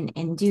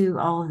and do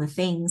all of the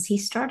things, he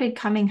started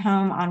coming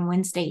home on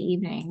Wednesday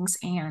evenings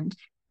and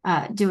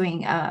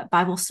doing a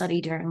Bible study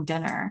during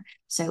dinner.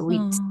 So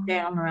we sit Oh,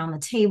 down around the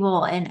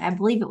table, and I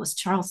believe it was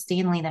Charles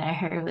Stanley that I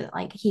heard,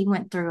 like he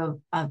went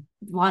through a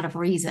lot of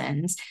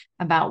reasons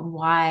about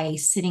why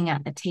sitting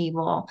at the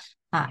table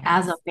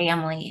as a yes.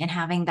 family and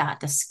having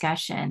that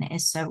discussion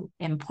is so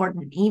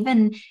important,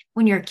 even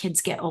when your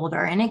kids get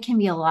older. And it can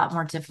be a lot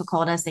more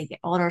difficult as they get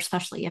older,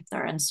 especially if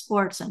they're in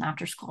sports and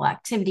after school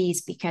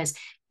activities, because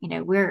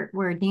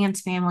we're a dance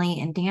family,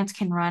 and dance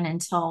can run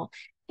until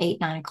 8,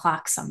 9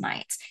 o'clock some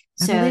nights.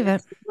 I So believe it.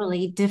 it's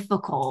really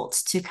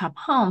difficult to come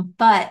home.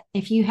 But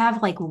if you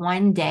have like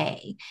one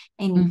day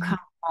and you Hmm. come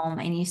home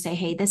and you say,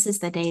 hey, this is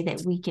the day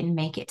that we can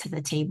make it to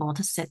the table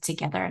to sit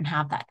together and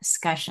have that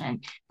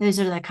discussion. Those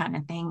are the kind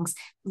of things.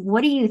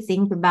 What do you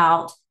think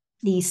about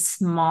these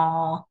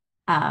small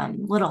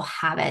little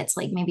habits,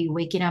 like maybe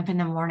waking up in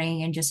the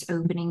morning and just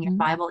opening your Mhm.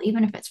 Bible,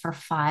 even if it's for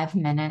 5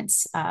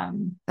 minutes?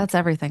 That's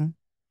everything.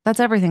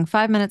 That's everything.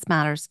 5 minutes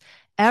matters.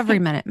 Every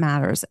minute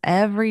matters.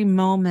 Every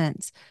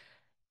moment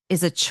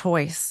is a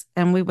choice.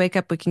 And we wake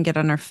up, we can get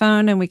on our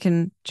phone and we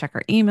can check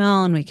our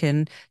email and we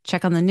can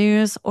check on the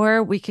news,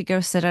 or we could go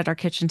sit at our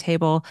kitchen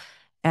table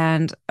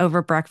and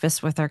over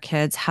breakfast with our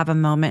kids, have a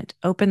moment,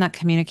 open that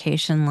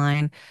communication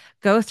line,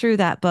 go through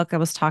that book I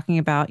was talking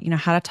about,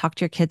 how to talk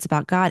to your kids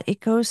about God.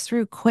 It goes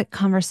through quick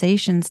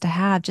conversations to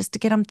have just to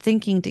get them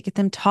thinking, to get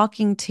them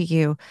talking to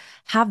you,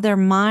 have their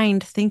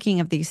mind thinking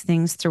of these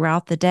things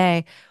throughout the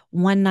day.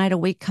 One night a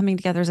week coming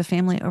together as a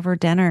family over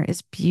dinner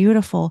is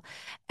beautiful.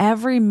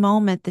 Every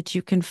moment that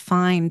you can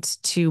find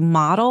to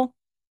model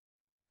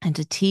and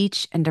to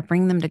teach and to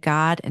bring them to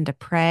God and to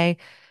pray,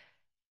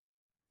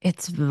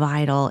 it's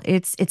vital.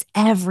 It's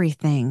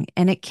everything,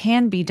 and it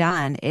can be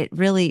done. It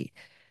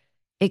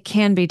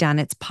can be done.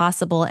 It's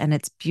possible and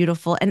it's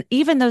beautiful. And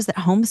even those that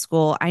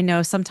homeschool, I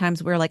know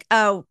sometimes we're like,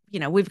 oh,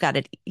 we've got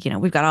it,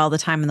 we've got all the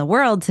time in the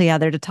world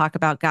together to talk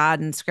about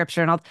God and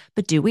scripture and all.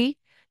 But do we?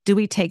 Do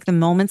we take the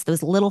moments,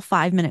 those little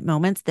 5 minute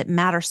moments that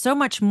matter so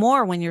much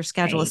more when your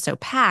schedule is Right, so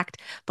packed?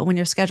 But when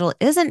your schedule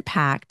isn't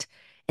packed,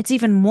 it's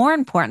even more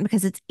important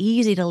because it's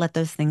easy to let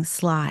those things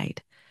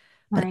slide.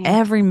 But right.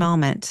 every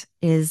moment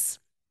is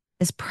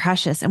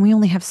precious, and we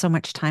only have so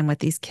much time with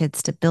these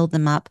kids to build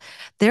them up.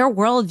 Their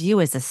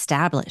worldview is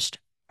established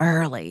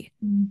early.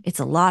 Mm-hmm. It's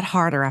a lot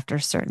harder after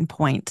a certain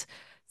point.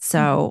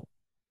 So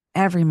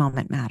every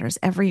moment matters.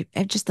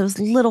 Just those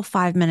little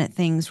 5 minute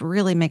things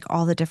really make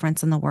all the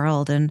difference in the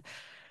world. And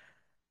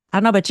I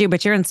don't know about you,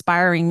 but you're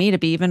inspiring me to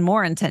be even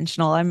more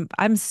intentional.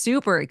 I'm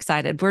super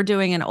excited. We're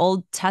doing an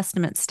Old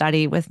Testament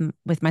study with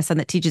my son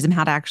that teaches him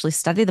how to actually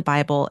study the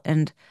Bible.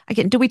 And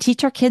again, do we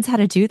teach our kids how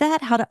to do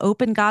that? How to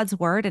open God's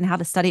word and how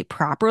to study it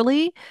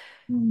properly?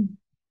 Mm-hmm.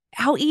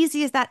 How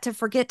easy is that to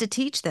forget to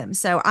teach them?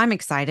 So I'm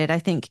excited. I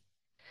think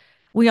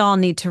we all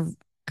need to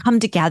come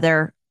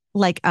together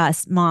like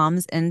us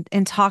moms and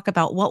talk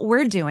about what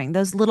we're doing,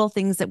 those little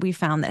things that we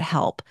found that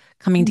help,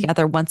 coming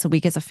together once a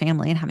week as a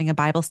family and having a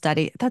Bible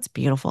study. That's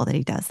beautiful that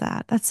he does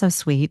that. That's so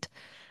sweet.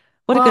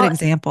 What a good Well,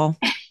 example.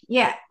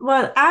 yeah,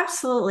 well,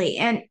 absolutely.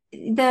 And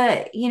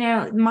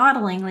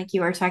modeling, like you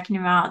were talking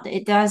about,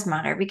 it does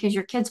matter because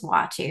your kids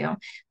watch you,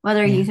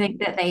 whether you Yeah. think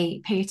that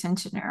they pay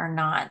attention or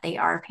not, they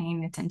are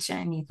paying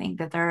attention. You think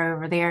that they're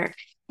over there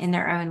in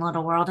their own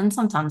little world, and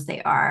sometimes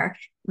they are,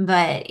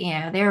 but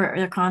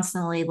they're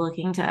constantly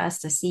looking to us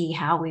to see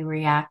how we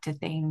react to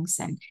things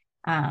and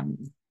um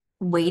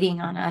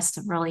waiting on us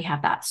to really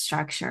have that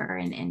structure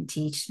and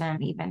teach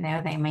them, even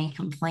though they may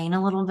complain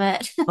a little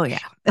bit. Oh, yeah.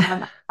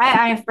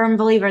 I'm a firm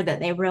believer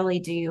that they really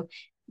do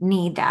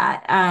need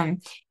that.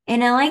 And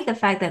I like the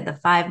fact that the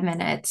 5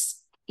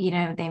 minutes,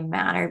 they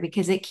matter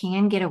because it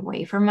can get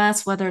away from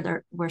us,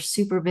 whether we're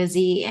super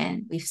busy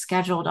and we've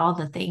scheduled all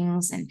the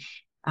things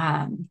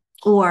um,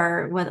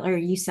 or whether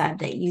you said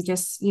that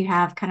you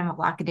have kind of a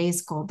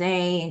lackadaisical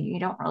day and you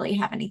don't really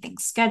have anything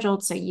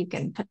scheduled. So you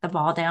can put the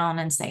ball down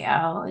and say,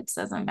 oh, it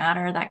doesn't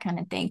matter, that kind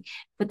of thing.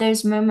 But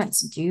those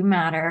moments do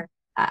matter.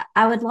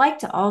 I would like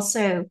to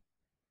also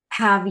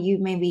have you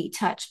maybe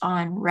touch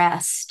on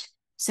rest.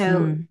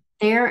 So Mm,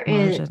 there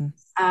is margin.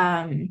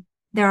 um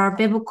there are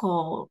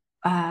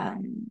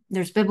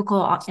there's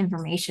biblical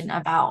information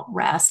about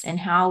rest and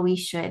how we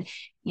should,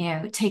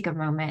 take a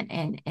moment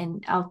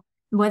and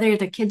whether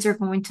the kids are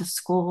going to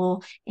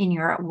school and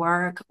you're at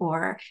work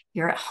or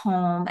you're at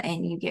home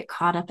and you get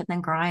caught up in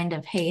the grind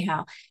of, hey,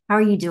 how are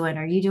you doing?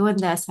 Are you doing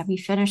this? Have you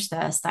finished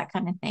this? That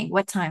kind of thing.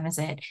 What time is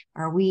it?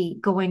 Are we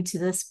going to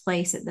this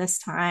place at this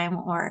time?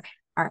 Or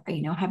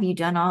have you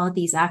done all of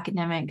these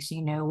academics?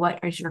 What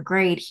is your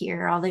grade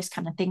here? All those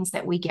kind of things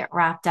that we get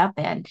wrapped up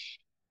in.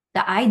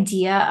 The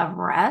idea of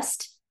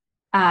rest,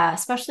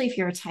 especially if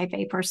you're a type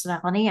A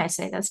personality, I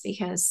say this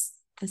because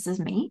this is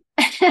me.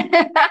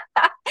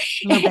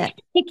 A little bit.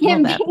 It A little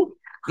can be bit.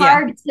 Yeah.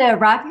 hard to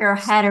wrap your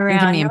head It can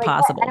around. be You're like,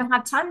 what? I impossible. don't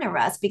have time to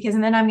rest because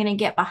then I'm going to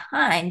get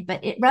behind.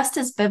 But rest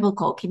is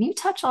biblical. Can you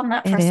touch on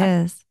that for It a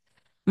second? is.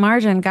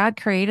 Margin, God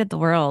created the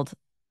world.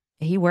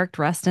 He worked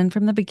rest in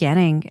from the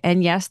beginning.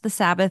 And yes, the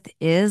Sabbath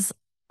is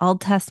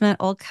Old Testament,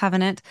 Old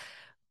Covenant,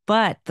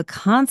 but the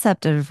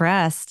concept of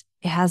rest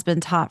has been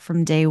taught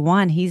from day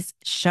one. He's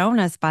shown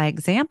us by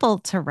example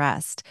to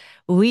rest.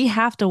 We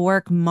have to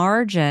work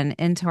margin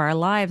into our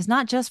lives,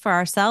 not just for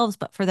ourselves,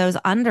 but for those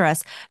under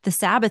us. The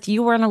Sabbath,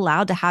 you weren't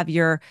allowed to have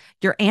your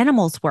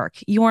animals work.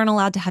 You weren't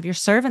allowed to have your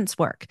servants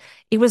work.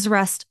 It was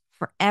rest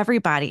for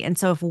everybody. And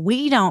so if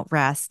we don't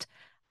rest,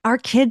 our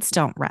kids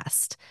don't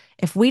rest.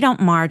 If we don't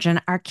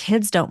margin, our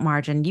kids don't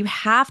margin. You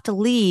have to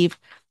leave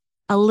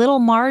a little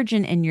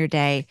margin in your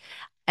day.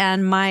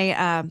 And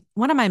my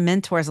one of my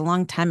mentors a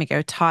long time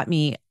ago taught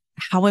me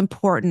how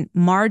important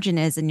margin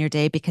is in your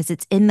day because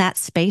it's in that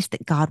space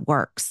that God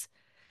works.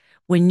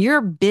 When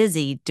you're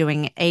busy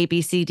doing A,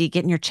 B, C, D,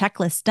 getting your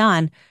checklist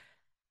done,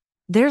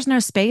 there's no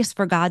space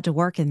for God to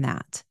work in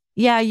that.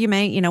 Yeah,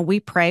 we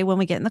pray when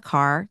we get in the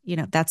car.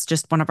 That's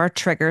just one of our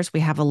triggers. We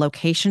have a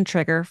location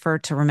trigger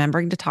to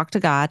remembering to talk to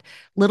God.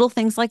 Little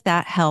things like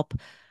that help.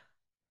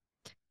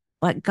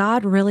 But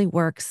God really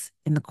works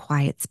in the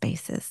quiet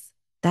spaces.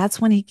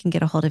 That's when he can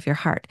get a hold of your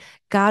heart.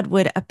 God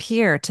would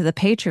appear to the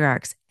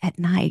patriarchs at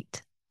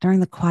night during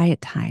the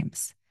quiet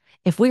times.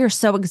 If we are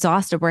so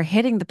exhausted, we're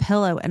hitting the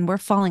pillow and we're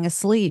falling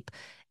asleep,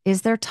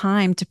 is there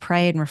time to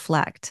pray and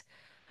reflect?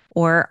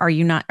 Or are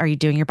you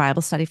doing your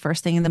Bible study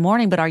first thing in the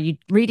morning, but are you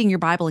reading your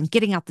Bible and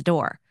getting out the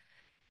door?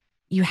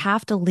 You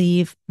have to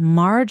leave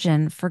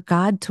margin for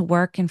God to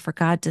work and for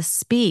God to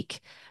speak.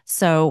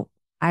 So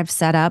I've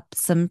set up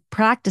some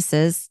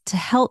practices to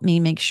help me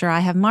make sure I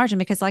have margin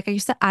because, like you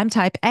said, I'm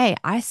type A.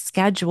 I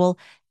schedule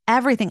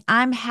everything.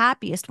 I'm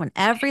happiest when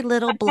every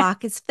little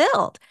block is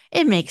filled.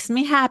 It makes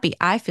me happy.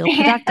 I feel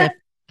productive.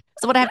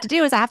 So what I have to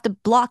do is I have to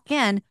block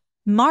in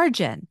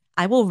margin.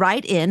 I will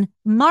write in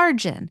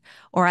margin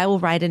or I will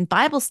write in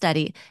Bible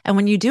study. And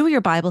when you do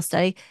your Bible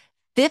study,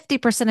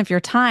 50% of your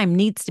time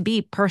needs to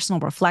be personal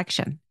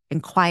reflection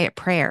and quiet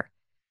prayer.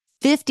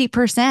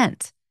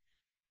 50%.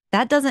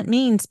 That doesn't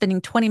mean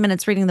spending 20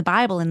 minutes reading the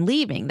Bible and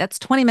leaving. That's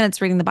 20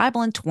 minutes reading the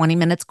Bible and 20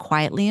 minutes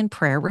quietly in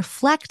prayer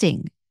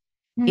reflecting.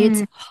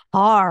 It's Mm,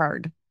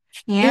 hard.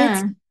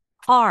 It's yeah.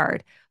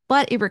 hard,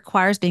 but it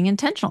requires being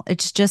intentional.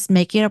 It's just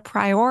making it a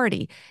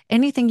priority.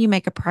 Anything you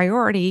make a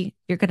priority,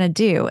 you're going to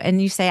do.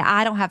 And you say,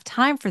 I don't have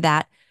time for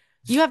that.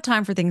 You have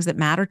time for things that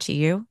matter to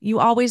you. You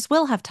always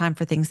will have time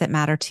for things that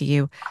matter to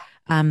you.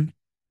 Um,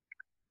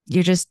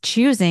 you're just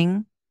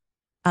choosing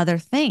other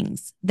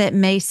things that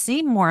may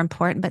seem more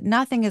important, but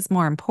nothing is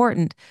more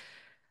important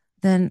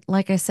than,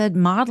 like I said,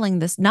 modeling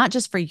this, not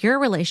just for your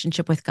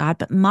relationship with God,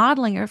 but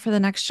modeling it for the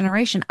next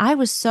generation. I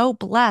was so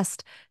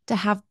blessed to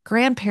have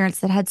grandparents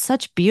that had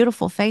such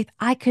beautiful faith.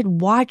 I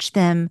could watch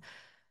them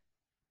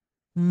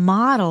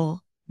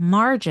model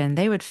margin.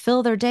 They would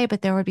fill their day,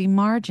 but there would be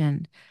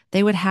margin.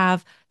 They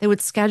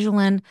would schedule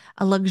in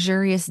a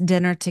luxurious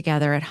dinner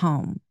together at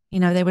home.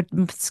 They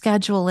would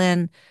schedule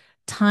in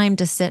time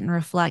to sit and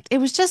reflect. It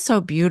was just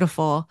so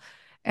beautiful.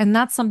 And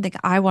that's something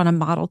I want to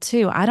model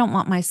too. I don't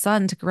want my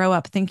son to grow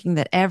up thinking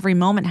that every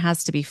moment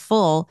has to be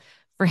full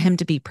for him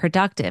to be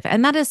productive.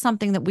 And that is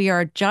something that we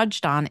are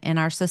judged on in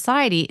our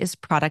society is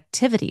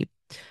productivity.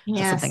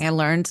 That's something Yes. I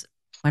learned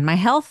when my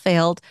health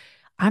failed.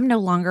 I'm no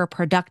longer a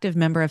productive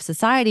member of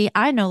society.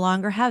 I no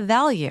longer have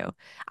value.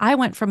 I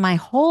went from my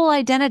whole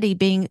identity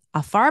being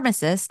a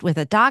pharmacist with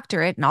a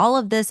doctorate and all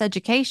of this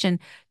education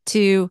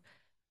to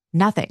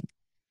nothing.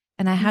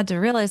 And I had to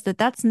realize that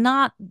that's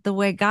not the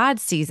way God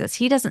sees us.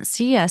 He doesn't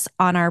see us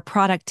on our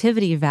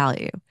productivity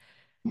value.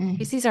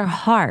 He Mm. sees our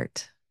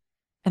heart.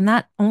 And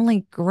that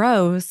only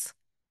grows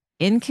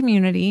in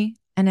community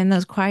and in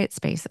those quiet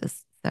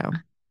spaces. So,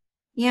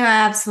 Yeah,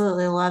 I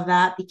absolutely love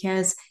that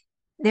because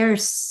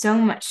there's so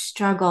much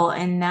struggle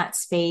in that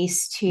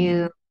space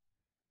yeah.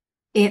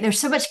 there's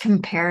so much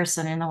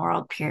comparison in the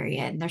world,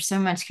 period. There's so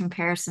much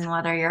comparison,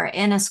 whether you're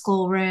in a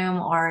schoolroom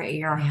or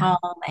you're Yeah.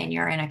 home and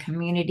you're in a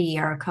community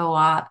or a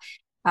co-op.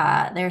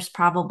 There's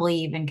probably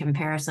even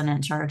comparison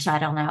in church. I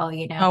don't know.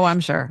 Oh, I'm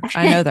sure.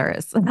 I know there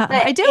is. But,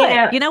 I do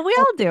it. We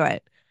all do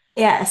it.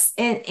 yes,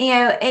 and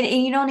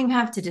you don't even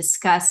have to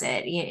discuss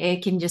it.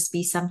 It can just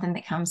be something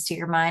that comes to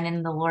your mind,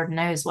 and the Lord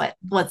knows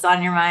what's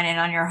on your mind and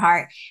on your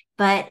heart.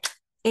 But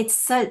it's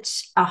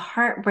such a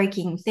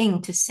heartbreaking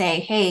thing to say,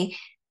 "Hey,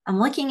 I'm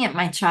looking at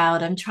my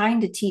child. I'm trying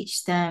to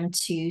teach them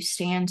to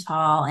stand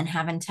tall and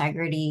have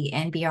integrity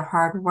and be a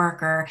hard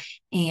worker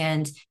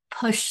and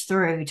push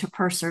through to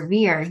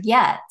persevere.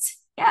 Yet,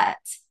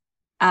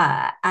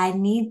 I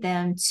need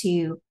them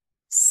to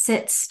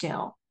sit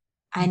still.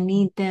 I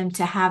need them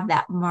to have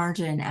that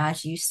margin,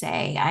 as you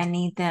say. I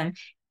need them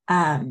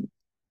um,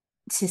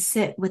 to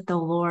sit with the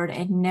Lord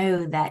and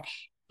know that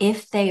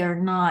if they are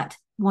not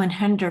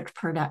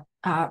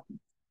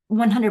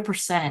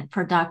 100%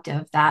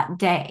 productive that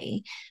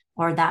day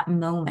or that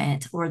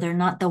moment, or they're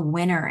not the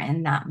winner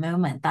in that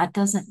moment, that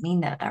doesn't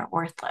mean that they're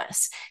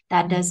worthless.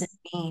 That Mhm. doesn't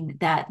mean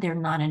that they're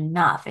not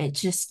enough. It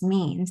just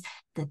means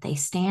that they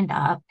stand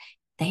up,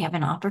 they have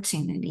an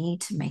opportunity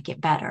to make it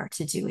better,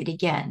 to do it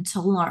again,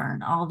 to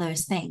learn all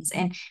those things.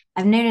 And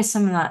I've noticed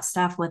some of that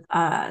stuff with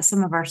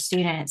some of our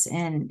students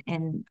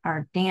in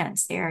our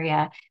dance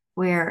area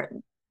where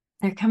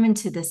they're coming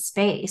to this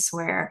space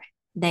where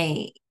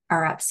they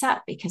are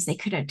upset because they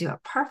couldn't do it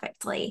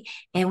perfectly.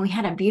 And we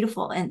had a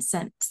beautiful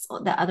instance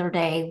the other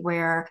day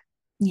where,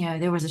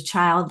 there was a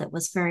child that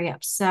was very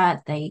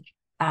upset. They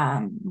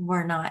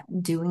were not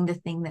doing the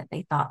thing that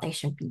they thought they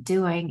should be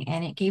doing.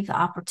 And it gave the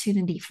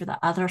opportunity for the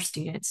other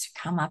students to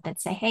come up and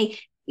say, hey,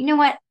 you know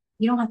what?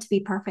 You don't have to be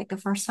perfect the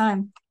first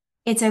time.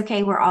 It's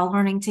okay. We're all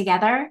learning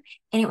together.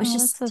 And it was Oh,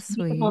 just that's so such a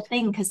beautiful sweet.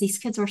 thing because these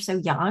kids were so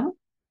young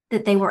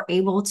that they were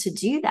able to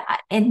do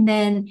that. And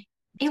then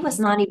it That's was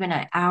awesome. not even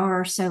an hour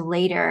or so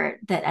later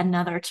that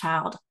another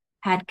child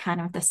had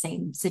kind of the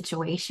same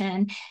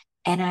situation.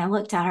 And I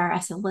looked at her, I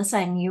said,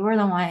 listen, you were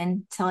the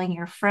one telling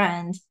your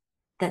friend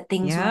that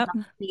things were Yep.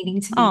 not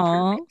needing to be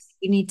Oh, perfect.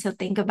 You need to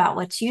think about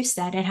what you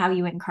said and how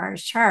you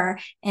encouraged her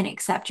and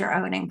accept your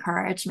own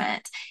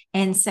encouragement.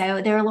 And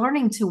so they're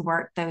learning to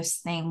work those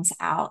things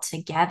out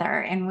together.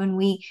 And when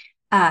we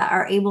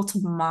are able to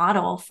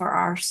model for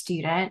our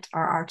student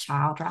or our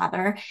child,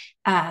 rather,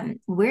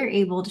 we're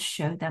able to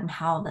show them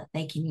how that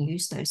they can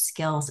use those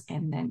skills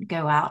and then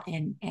go out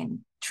and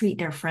treat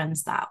their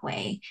friends that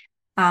way.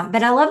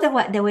 But I love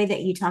the way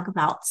that you talk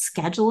about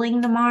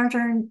scheduling the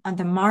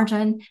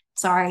margin.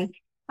 Sorry,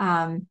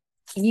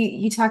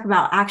 you talk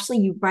about actually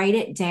you write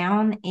it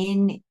down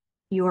in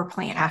your have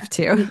planner.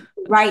 to.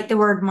 You write the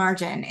word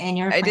margin in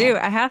your I planner, do.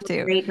 I have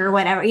to. break or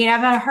whatever.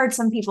 I've heard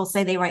some people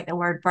say they write the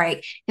word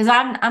break because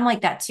I'm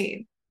like that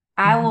too.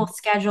 I will Mhm.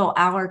 schedule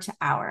hour to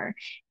hour,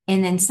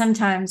 and then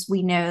sometimes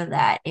we know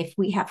that if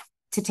we have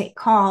to take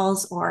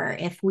calls or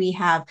if we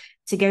have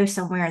to go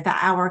somewhere, the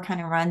hour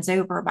kind of runs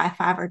over by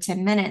 5 or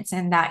 10 minutes.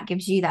 And that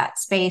gives you that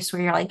space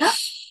where you're like,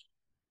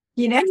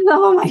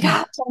 oh my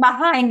Yeah. gosh, I'm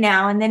behind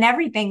now. And then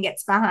everything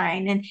gets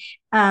behind.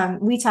 And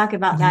we talk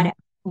about Yeah. that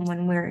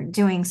when we're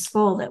doing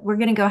school, that we're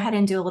going to go ahead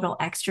and do a little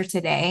extra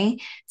today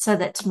so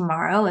that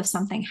tomorrow, if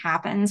something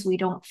happens, we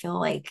don't feel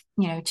like,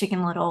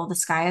 Chicken Little, the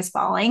sky is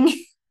falling.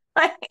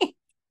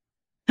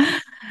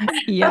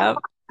 Yep.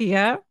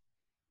 Yep.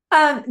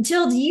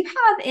 Jill, do you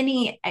have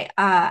any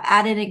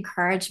added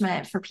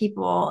encouragement for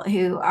people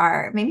who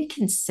are maybe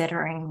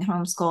considering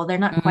homeschool? They're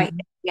not quite Mm,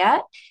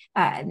 there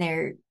yet.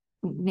 They're,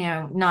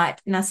 not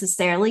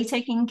necessarily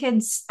taking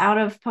kids out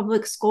of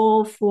public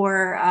school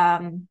for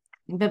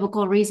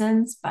biblical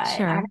reasons, but I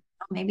don't sure. know,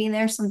 maybe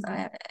there's some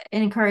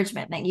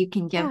encouragement that you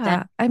can give them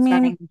Yeah. I mean,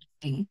 starting.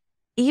 Today.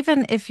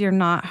 even if you're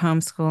not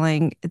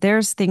homeschooling,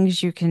 there's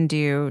things you can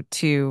do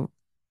to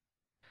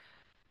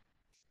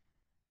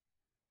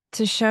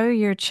show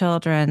your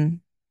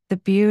children the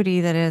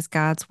beauty that is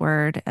God's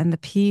word and the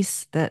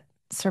peace that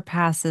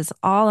surpasses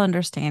all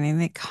understanding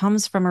that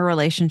comes from a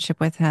relationship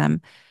with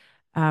Him.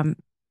 Um,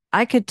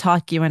 I could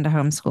talk you into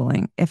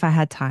homeschooling if I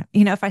had time.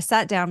 If I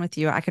sat down with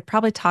you, I could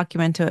probably talk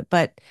you into it,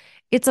 but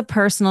it's a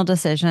personal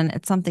decision.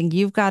 It's something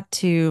you've got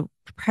to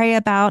pray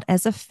about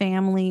as a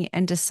family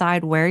and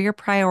decide where your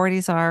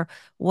priorities are,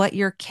 what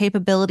your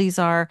capabilities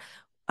are,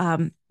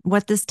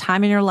 what this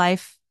time in your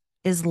life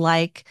is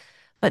like.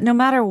 But no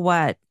matter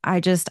what,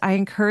 I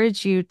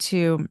encourage you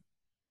to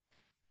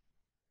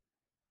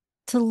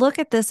look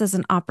at this as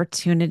an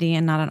opportunity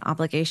and not an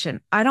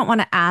obligation. I don't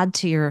want to add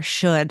to your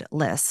should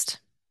list.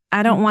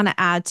 I don't want to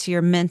add to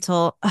your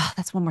mental, oh,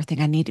 that's one more thing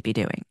I need to be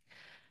doing.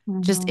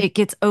 Just Mm-hmm. it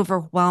gets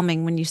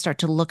overwhelming when you start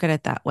to look at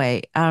it that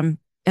way. And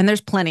there's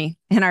plenty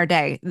in our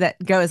day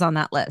that goes on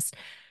that list.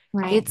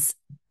 Right. It's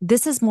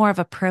this is more of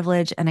a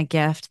privilege and a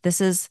gift. This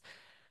is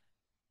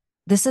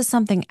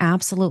something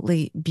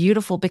absolutely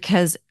beautiful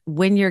because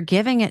when you're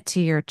giving it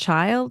to your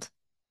child,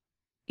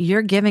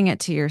 you're giving it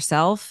to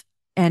yourself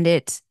and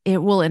it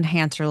will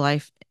enhance your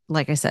life,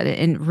 like I said,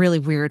 in really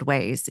weird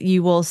ways.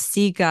 You will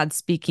see God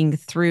speaking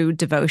through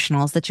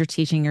devotionals that you're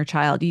teaching your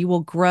child. You will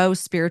grow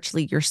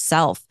spiritually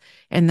yourself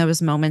in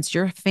those moments.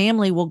 Your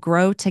family will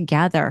grow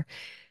together.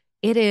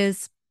 It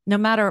is no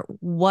matter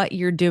what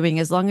you're doing,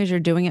 as long as you're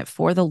doing it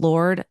for the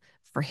Lord,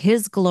 for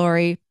His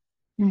glory,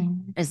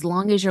 Mm-hmm. as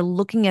long as you're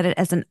looking at it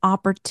as an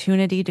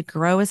opportunity to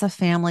grow as a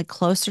family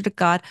closer to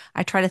God.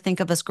 I try to think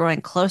of us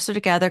growing closer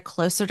together,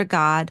 closer to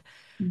God,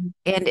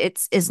 and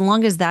it's as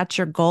long as that's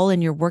your goal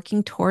and you're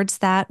working towards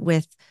that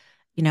with,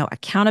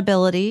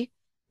 accountability,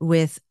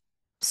 with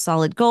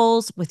solid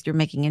goals, with you're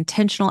making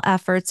intentional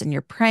efforts and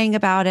you're praying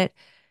about it,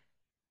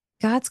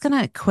 God's going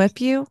to equip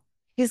you.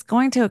 He's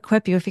going to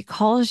equip you. If He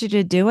calls you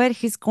to do it,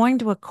 He's going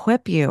to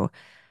equip you.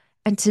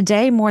 And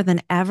today, more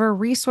than ever,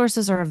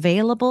 resources are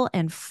available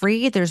and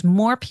free. There's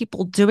more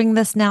people doing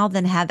this now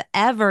than have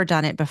ever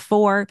done it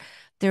before.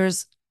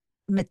 There's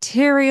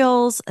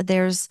materials,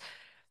 there's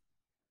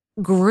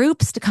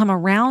groups to come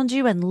around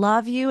you and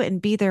love you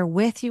and be there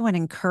with you and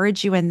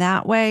encourage you in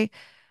that way.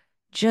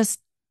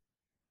 Just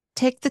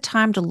take the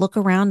time to look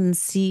around and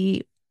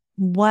see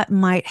what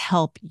might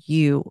help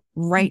you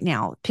right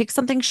now. Pick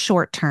something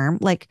short term,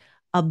 like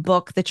a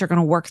book that you're going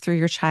to work through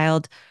your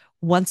child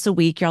once a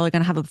week. You're only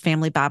going to have a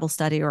family Bible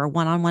study or a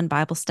one on one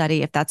Bible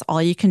study if that's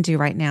all you can do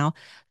right now.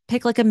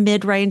 Pick like a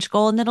mid range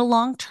goal and then a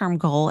long term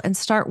goal and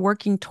start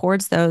working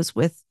towards those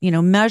with,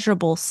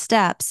 measurable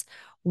steps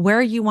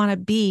where you want to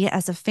be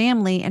as a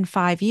family in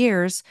 5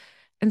 years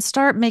and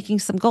start making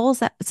some goals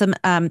that some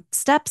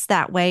steps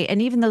that way.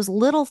 And even those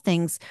little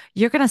things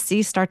you're going to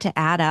see start to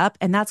add up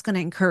and that's going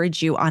to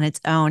encourage you on its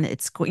own.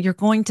 You're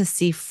going to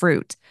see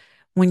fruit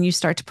when you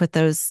start to put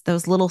those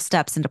little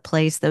steps into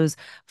place, those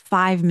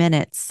 5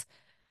 minutes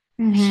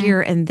Mm-hmm.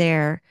 here and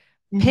there.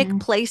 Pick Mm-hmm.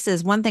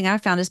 places. One thing I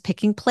found is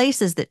picking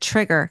places that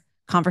trigger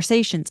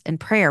conversations and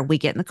prayer. We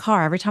get in the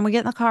car. Every time we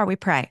get in the car, we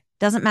pray.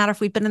 Doesn't matter if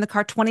we've been in the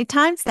car 20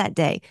 times that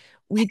day.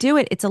 we do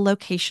it. It's a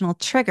locational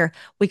trigger.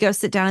 We go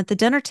sit down at the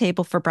dinner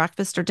table for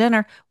breakfast or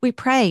dinner. We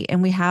pray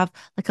and we have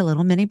like a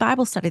little mini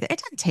Bible study. It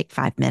doesn't take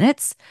 5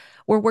 minutes.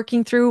 We're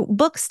working through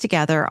books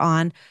together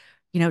on,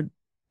 you know,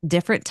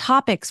 different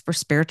topics for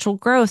spiritual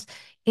growth.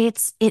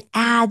 It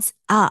adds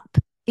up.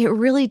 It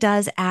really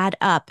does add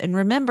up. And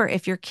remember,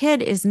 if your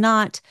kid is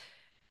not,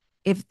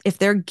 if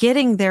they're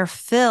getting their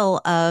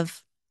fill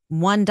of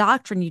one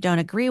doctrine you don't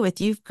agree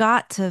with, you've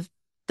got to,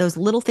 those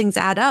little things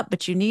add up,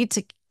 but you need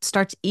to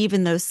start to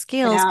even those It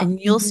scales out. and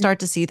you'll start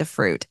to see the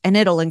fruit and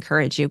it'll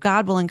encourage you.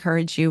 God will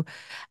encourage you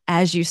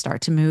as you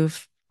start to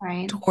move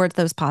Right. towards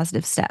those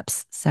positive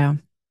steps. So,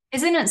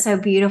 Isn't it so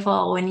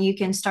beautiful when you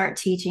can start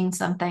teaching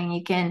something?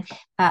 You can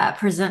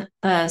present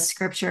the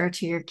scripture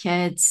to your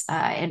kids,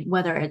 and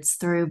whether it's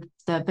through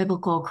the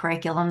biblical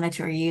curriculum that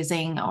you're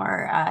using,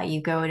 or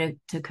you go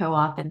to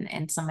co-op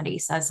and somebody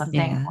says something,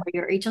 yeah, or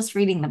you're just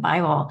reading the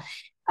Bible.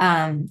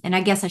 And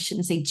I guess I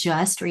shouldn't say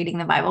just reading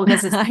the Bible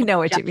because it's I know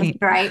what you just mean.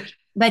 right.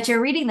 But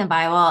you're reading the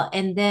Bible,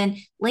 and then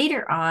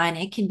later on,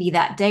 it can be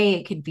that day,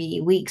 it could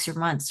be weeks or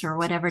months or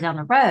whatever down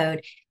the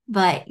road,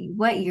 but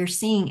what you're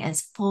seeing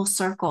is full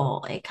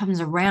circle. It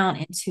comes around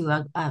into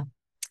a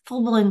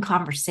full-blown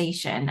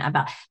conversation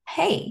about,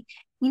 hey,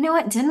 you know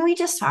what? Didn't we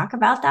just talk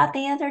about that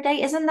the other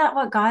day? Isn't that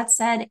what God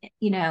said,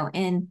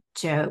 in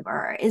Job?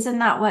 Or isn't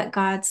that what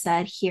God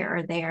said here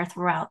or there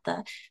throughout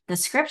the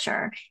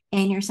scripture?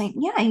 And you're saying,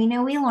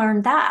 yeah, we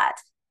learned that.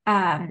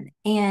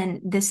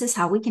 And this is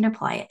how we can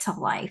apply it to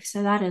life.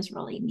 So that is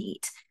really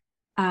neat.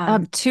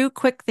 Um, Two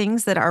quick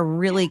things that are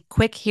really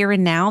quick here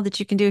and now that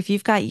you can do if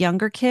you've got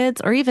younger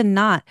kids or even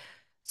not.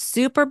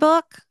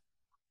 Superbook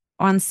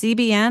on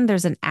CBN,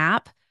 there's an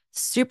app.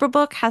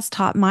 Superbook has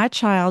taught my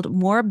child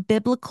more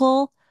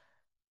biblical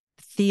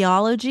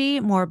theology,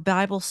 more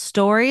Bible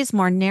stories,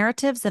 more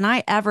narratives than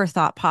I ever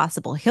thought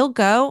possible. He'll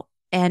go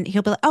and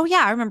he'll be like, "Oh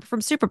yeah, I remember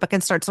from Superbook,"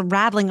 and starts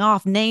rattling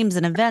off names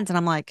and events, and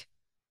I'm like,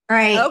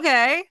 right.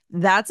 "Okay,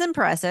 that's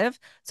impressive."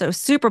 So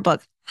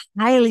Superbook,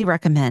 highly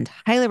recommend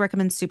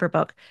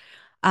Superbook.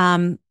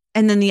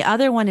 And then the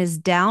other one is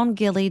Down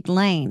Gilead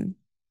Lane.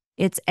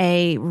 It's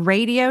a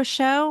radio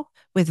show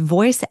with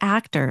voice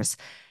actors.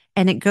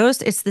 And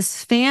it's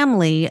this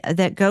family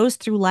that goes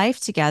through life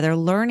together,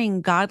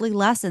 learning godly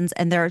lessons.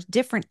 And there are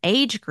different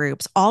age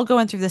groups all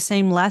going through the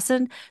same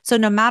lesson. So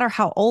no matter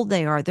how old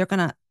they are, they're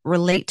going to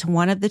relate to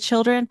one of the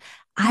children.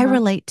 I Uh-huh.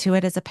 relate to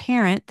it as a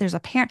parent. There's a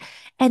parent,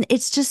 and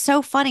it's just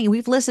so funny.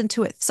 We've listened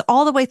to it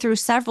all the way through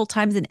several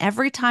times, and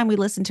every time we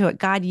listen to it,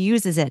 God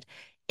uses it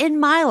in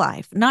my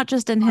life, not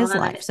just in I his love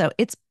life. it. So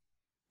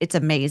it's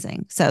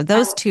amazing. So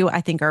those I, two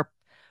I think are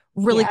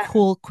really yeah.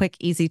 cool, quick,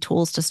 easy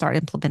tools to start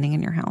implementing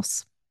in your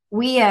house.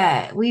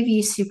 We've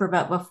used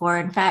Superbook before.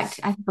 In fact,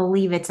 I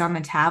believe it's on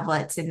the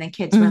tablets, and the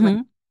kids were like,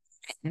 Mm-hmm.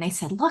 and they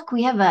said, "Look,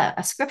 we have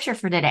a scripture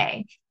for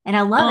today," and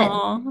I love it.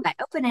 Oh, I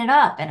open it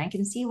up and I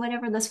can see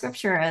whatever the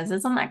scripture is.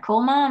 Isn't that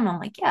cool, Mom? I'm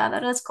like, yeah,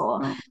 that is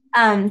cool.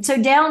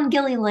 So Down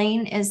Gilly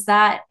Lane, is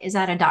that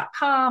a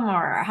 .com,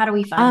 or how do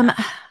we find um,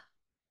 that?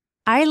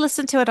 I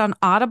listened to it on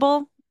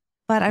Audible,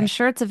 but I'm Okay.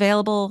 sure it's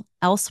available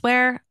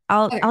elsewhere.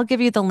 Okay. I'll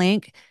give you the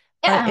link,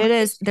 but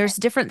Yeah. there's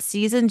different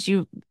seasons.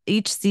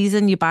 Each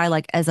season you buy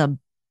like as a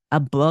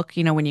book,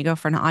 when you go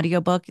for an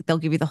audiobook, they'll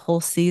give you the whole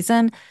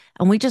season.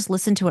 And we just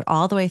listened to it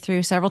all the way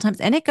through several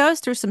times. And it goes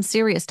through some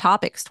serious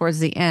topics towards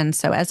the end.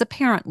 So as a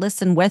parent,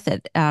 listen with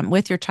it,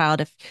 with your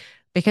child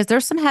because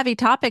there's some heavy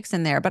topics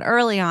in there, but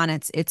early on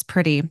it's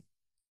pretty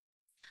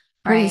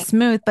Right.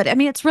 smooth. But I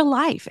mean, it's real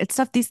life. It's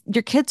stuff these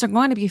your kids are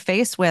going to be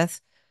faced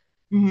with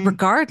Hmm.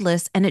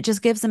 regardless, and it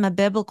just gives them a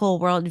biblical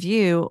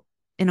worldview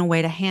in a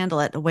way to handle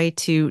it, a way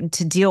to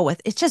deal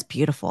with. It's just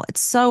beautiful.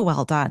 It's so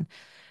well done.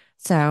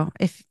 So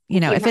Thank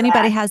you if for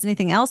anybody that. has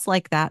anything else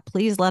like that,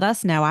 please let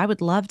us know. I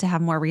would love to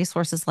have more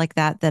resources like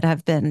that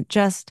have been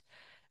just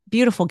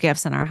beautiful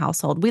gifts in our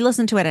household. We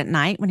listen to it at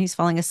night when he's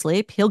falling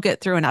asleep. He'll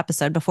get through an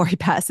episode before he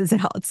passes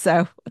out.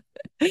 So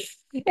it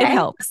Okay,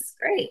 helps. that's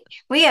great.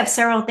 We have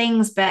several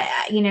things, but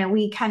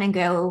we kind of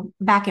go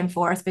back and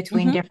forth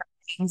between Hmm. different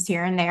things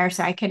here and there.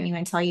 So I couldn't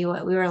even tell you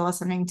what we were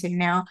listening to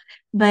now.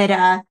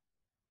 But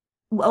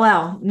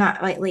well,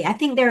 not lately. I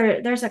think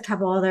there's a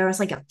couple. There was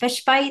like a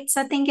fish bites,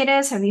 I think it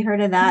is. Have you heard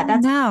of that? Oh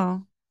That's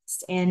no.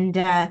 and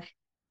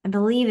I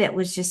believe it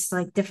was just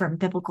like different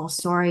biblical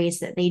stories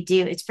that they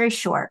do. It's very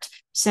short,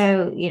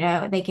 so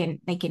they can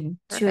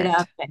chew it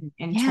up Perfect.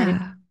 and try to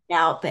Yeah. it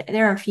out. But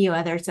there are a few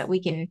others that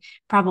we can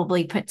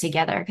probably put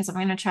together because I'm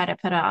going to try to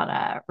put out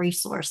a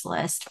resource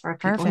list for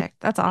people who. Perfect.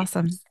 That's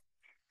awesome.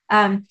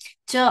 Um,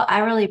 Jill, I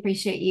really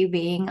appreciate you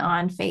being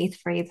on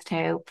Faith, Faith,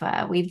 Hope.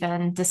 We've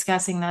been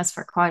discussing this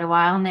for quite a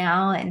while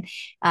now, and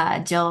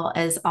Jill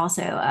is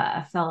also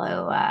a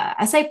fellow,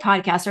 I say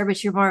podcaster,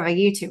 but you're more of a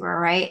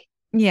YouTuber, right?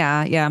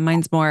 Yeah, yeah.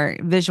 Mine's more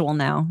visual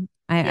now.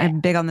 Yeah, I'm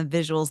big on the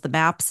visuals, the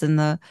maps and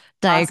the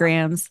awesome.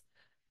 diagrams.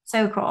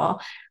 So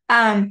cool.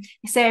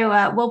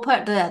 So we'll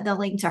put the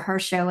link to her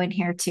show in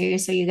here too,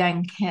 so you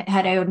can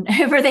head on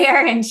over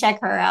there and check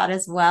her out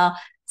as well.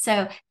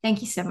 So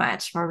thank you so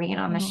much for being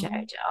on the show,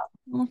 Oh, Jill.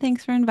 well,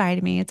 thanks for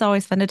inviting me. It's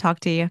always fun to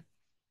talk to you.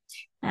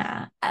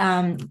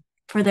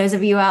 For those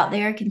of you out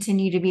there,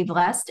 continue to be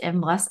blessed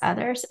and bless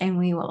others, and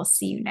we will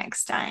see you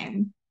next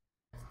time.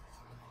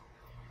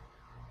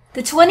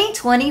 The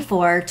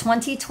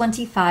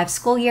 2024-2025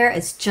 school year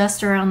is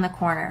just around the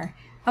corner.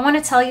 I want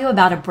to tell you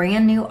about a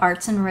brand new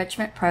arts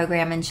enrichment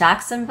program in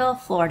Jacksonville,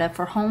 Florida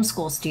for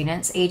homeschool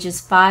students ages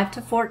 5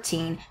 to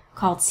 14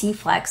 called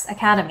CFlex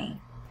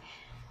Academy.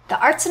 The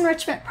arts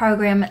enrichment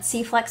program at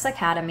CFlex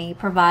Academy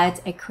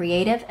provides a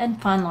creative and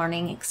fun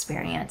learning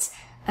experience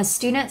as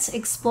students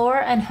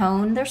explore and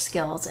hone their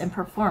skills in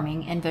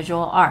performing in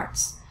visual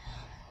arts.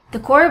 The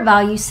core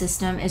value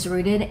system is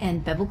rooted in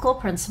biblical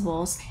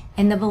principles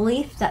and the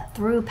belief that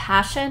through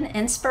passion,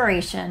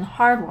 inspiration,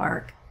 hard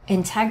work,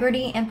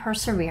 integrity, and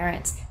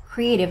perseverance,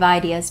 creative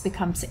ideas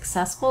become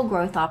successful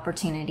growth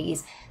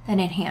opportunities that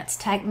enhance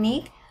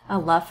technique, a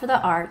love for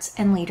the arts,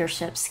 and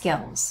leadership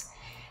skills.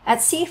 At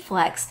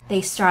CFlex,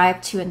 they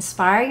strive to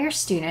inspire your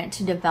student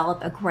to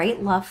develop a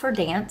great love for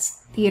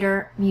dance,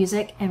 theater,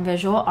 music, and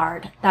visual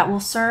art that will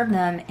serve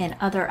them in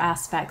other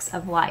aspects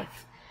of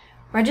life.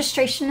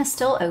 Registration is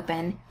still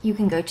open. You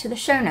can go to the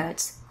show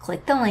notes,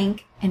 click the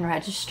link, and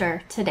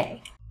register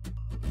today.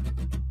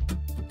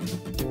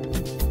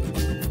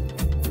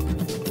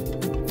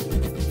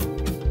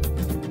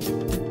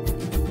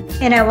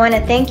 And I want to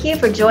thank you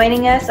for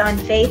joining us on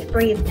Faith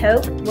Breathed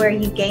Hope, where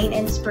you gain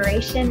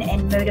inspiration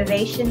and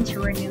motivation to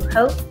renew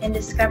hope and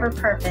discover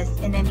purpose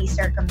in any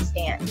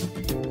circumstance.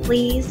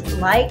 Please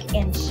like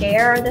and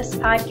share this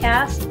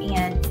podcast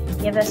and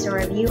give us a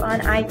review on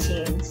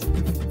iTunes.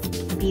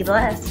 Be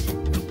blessed.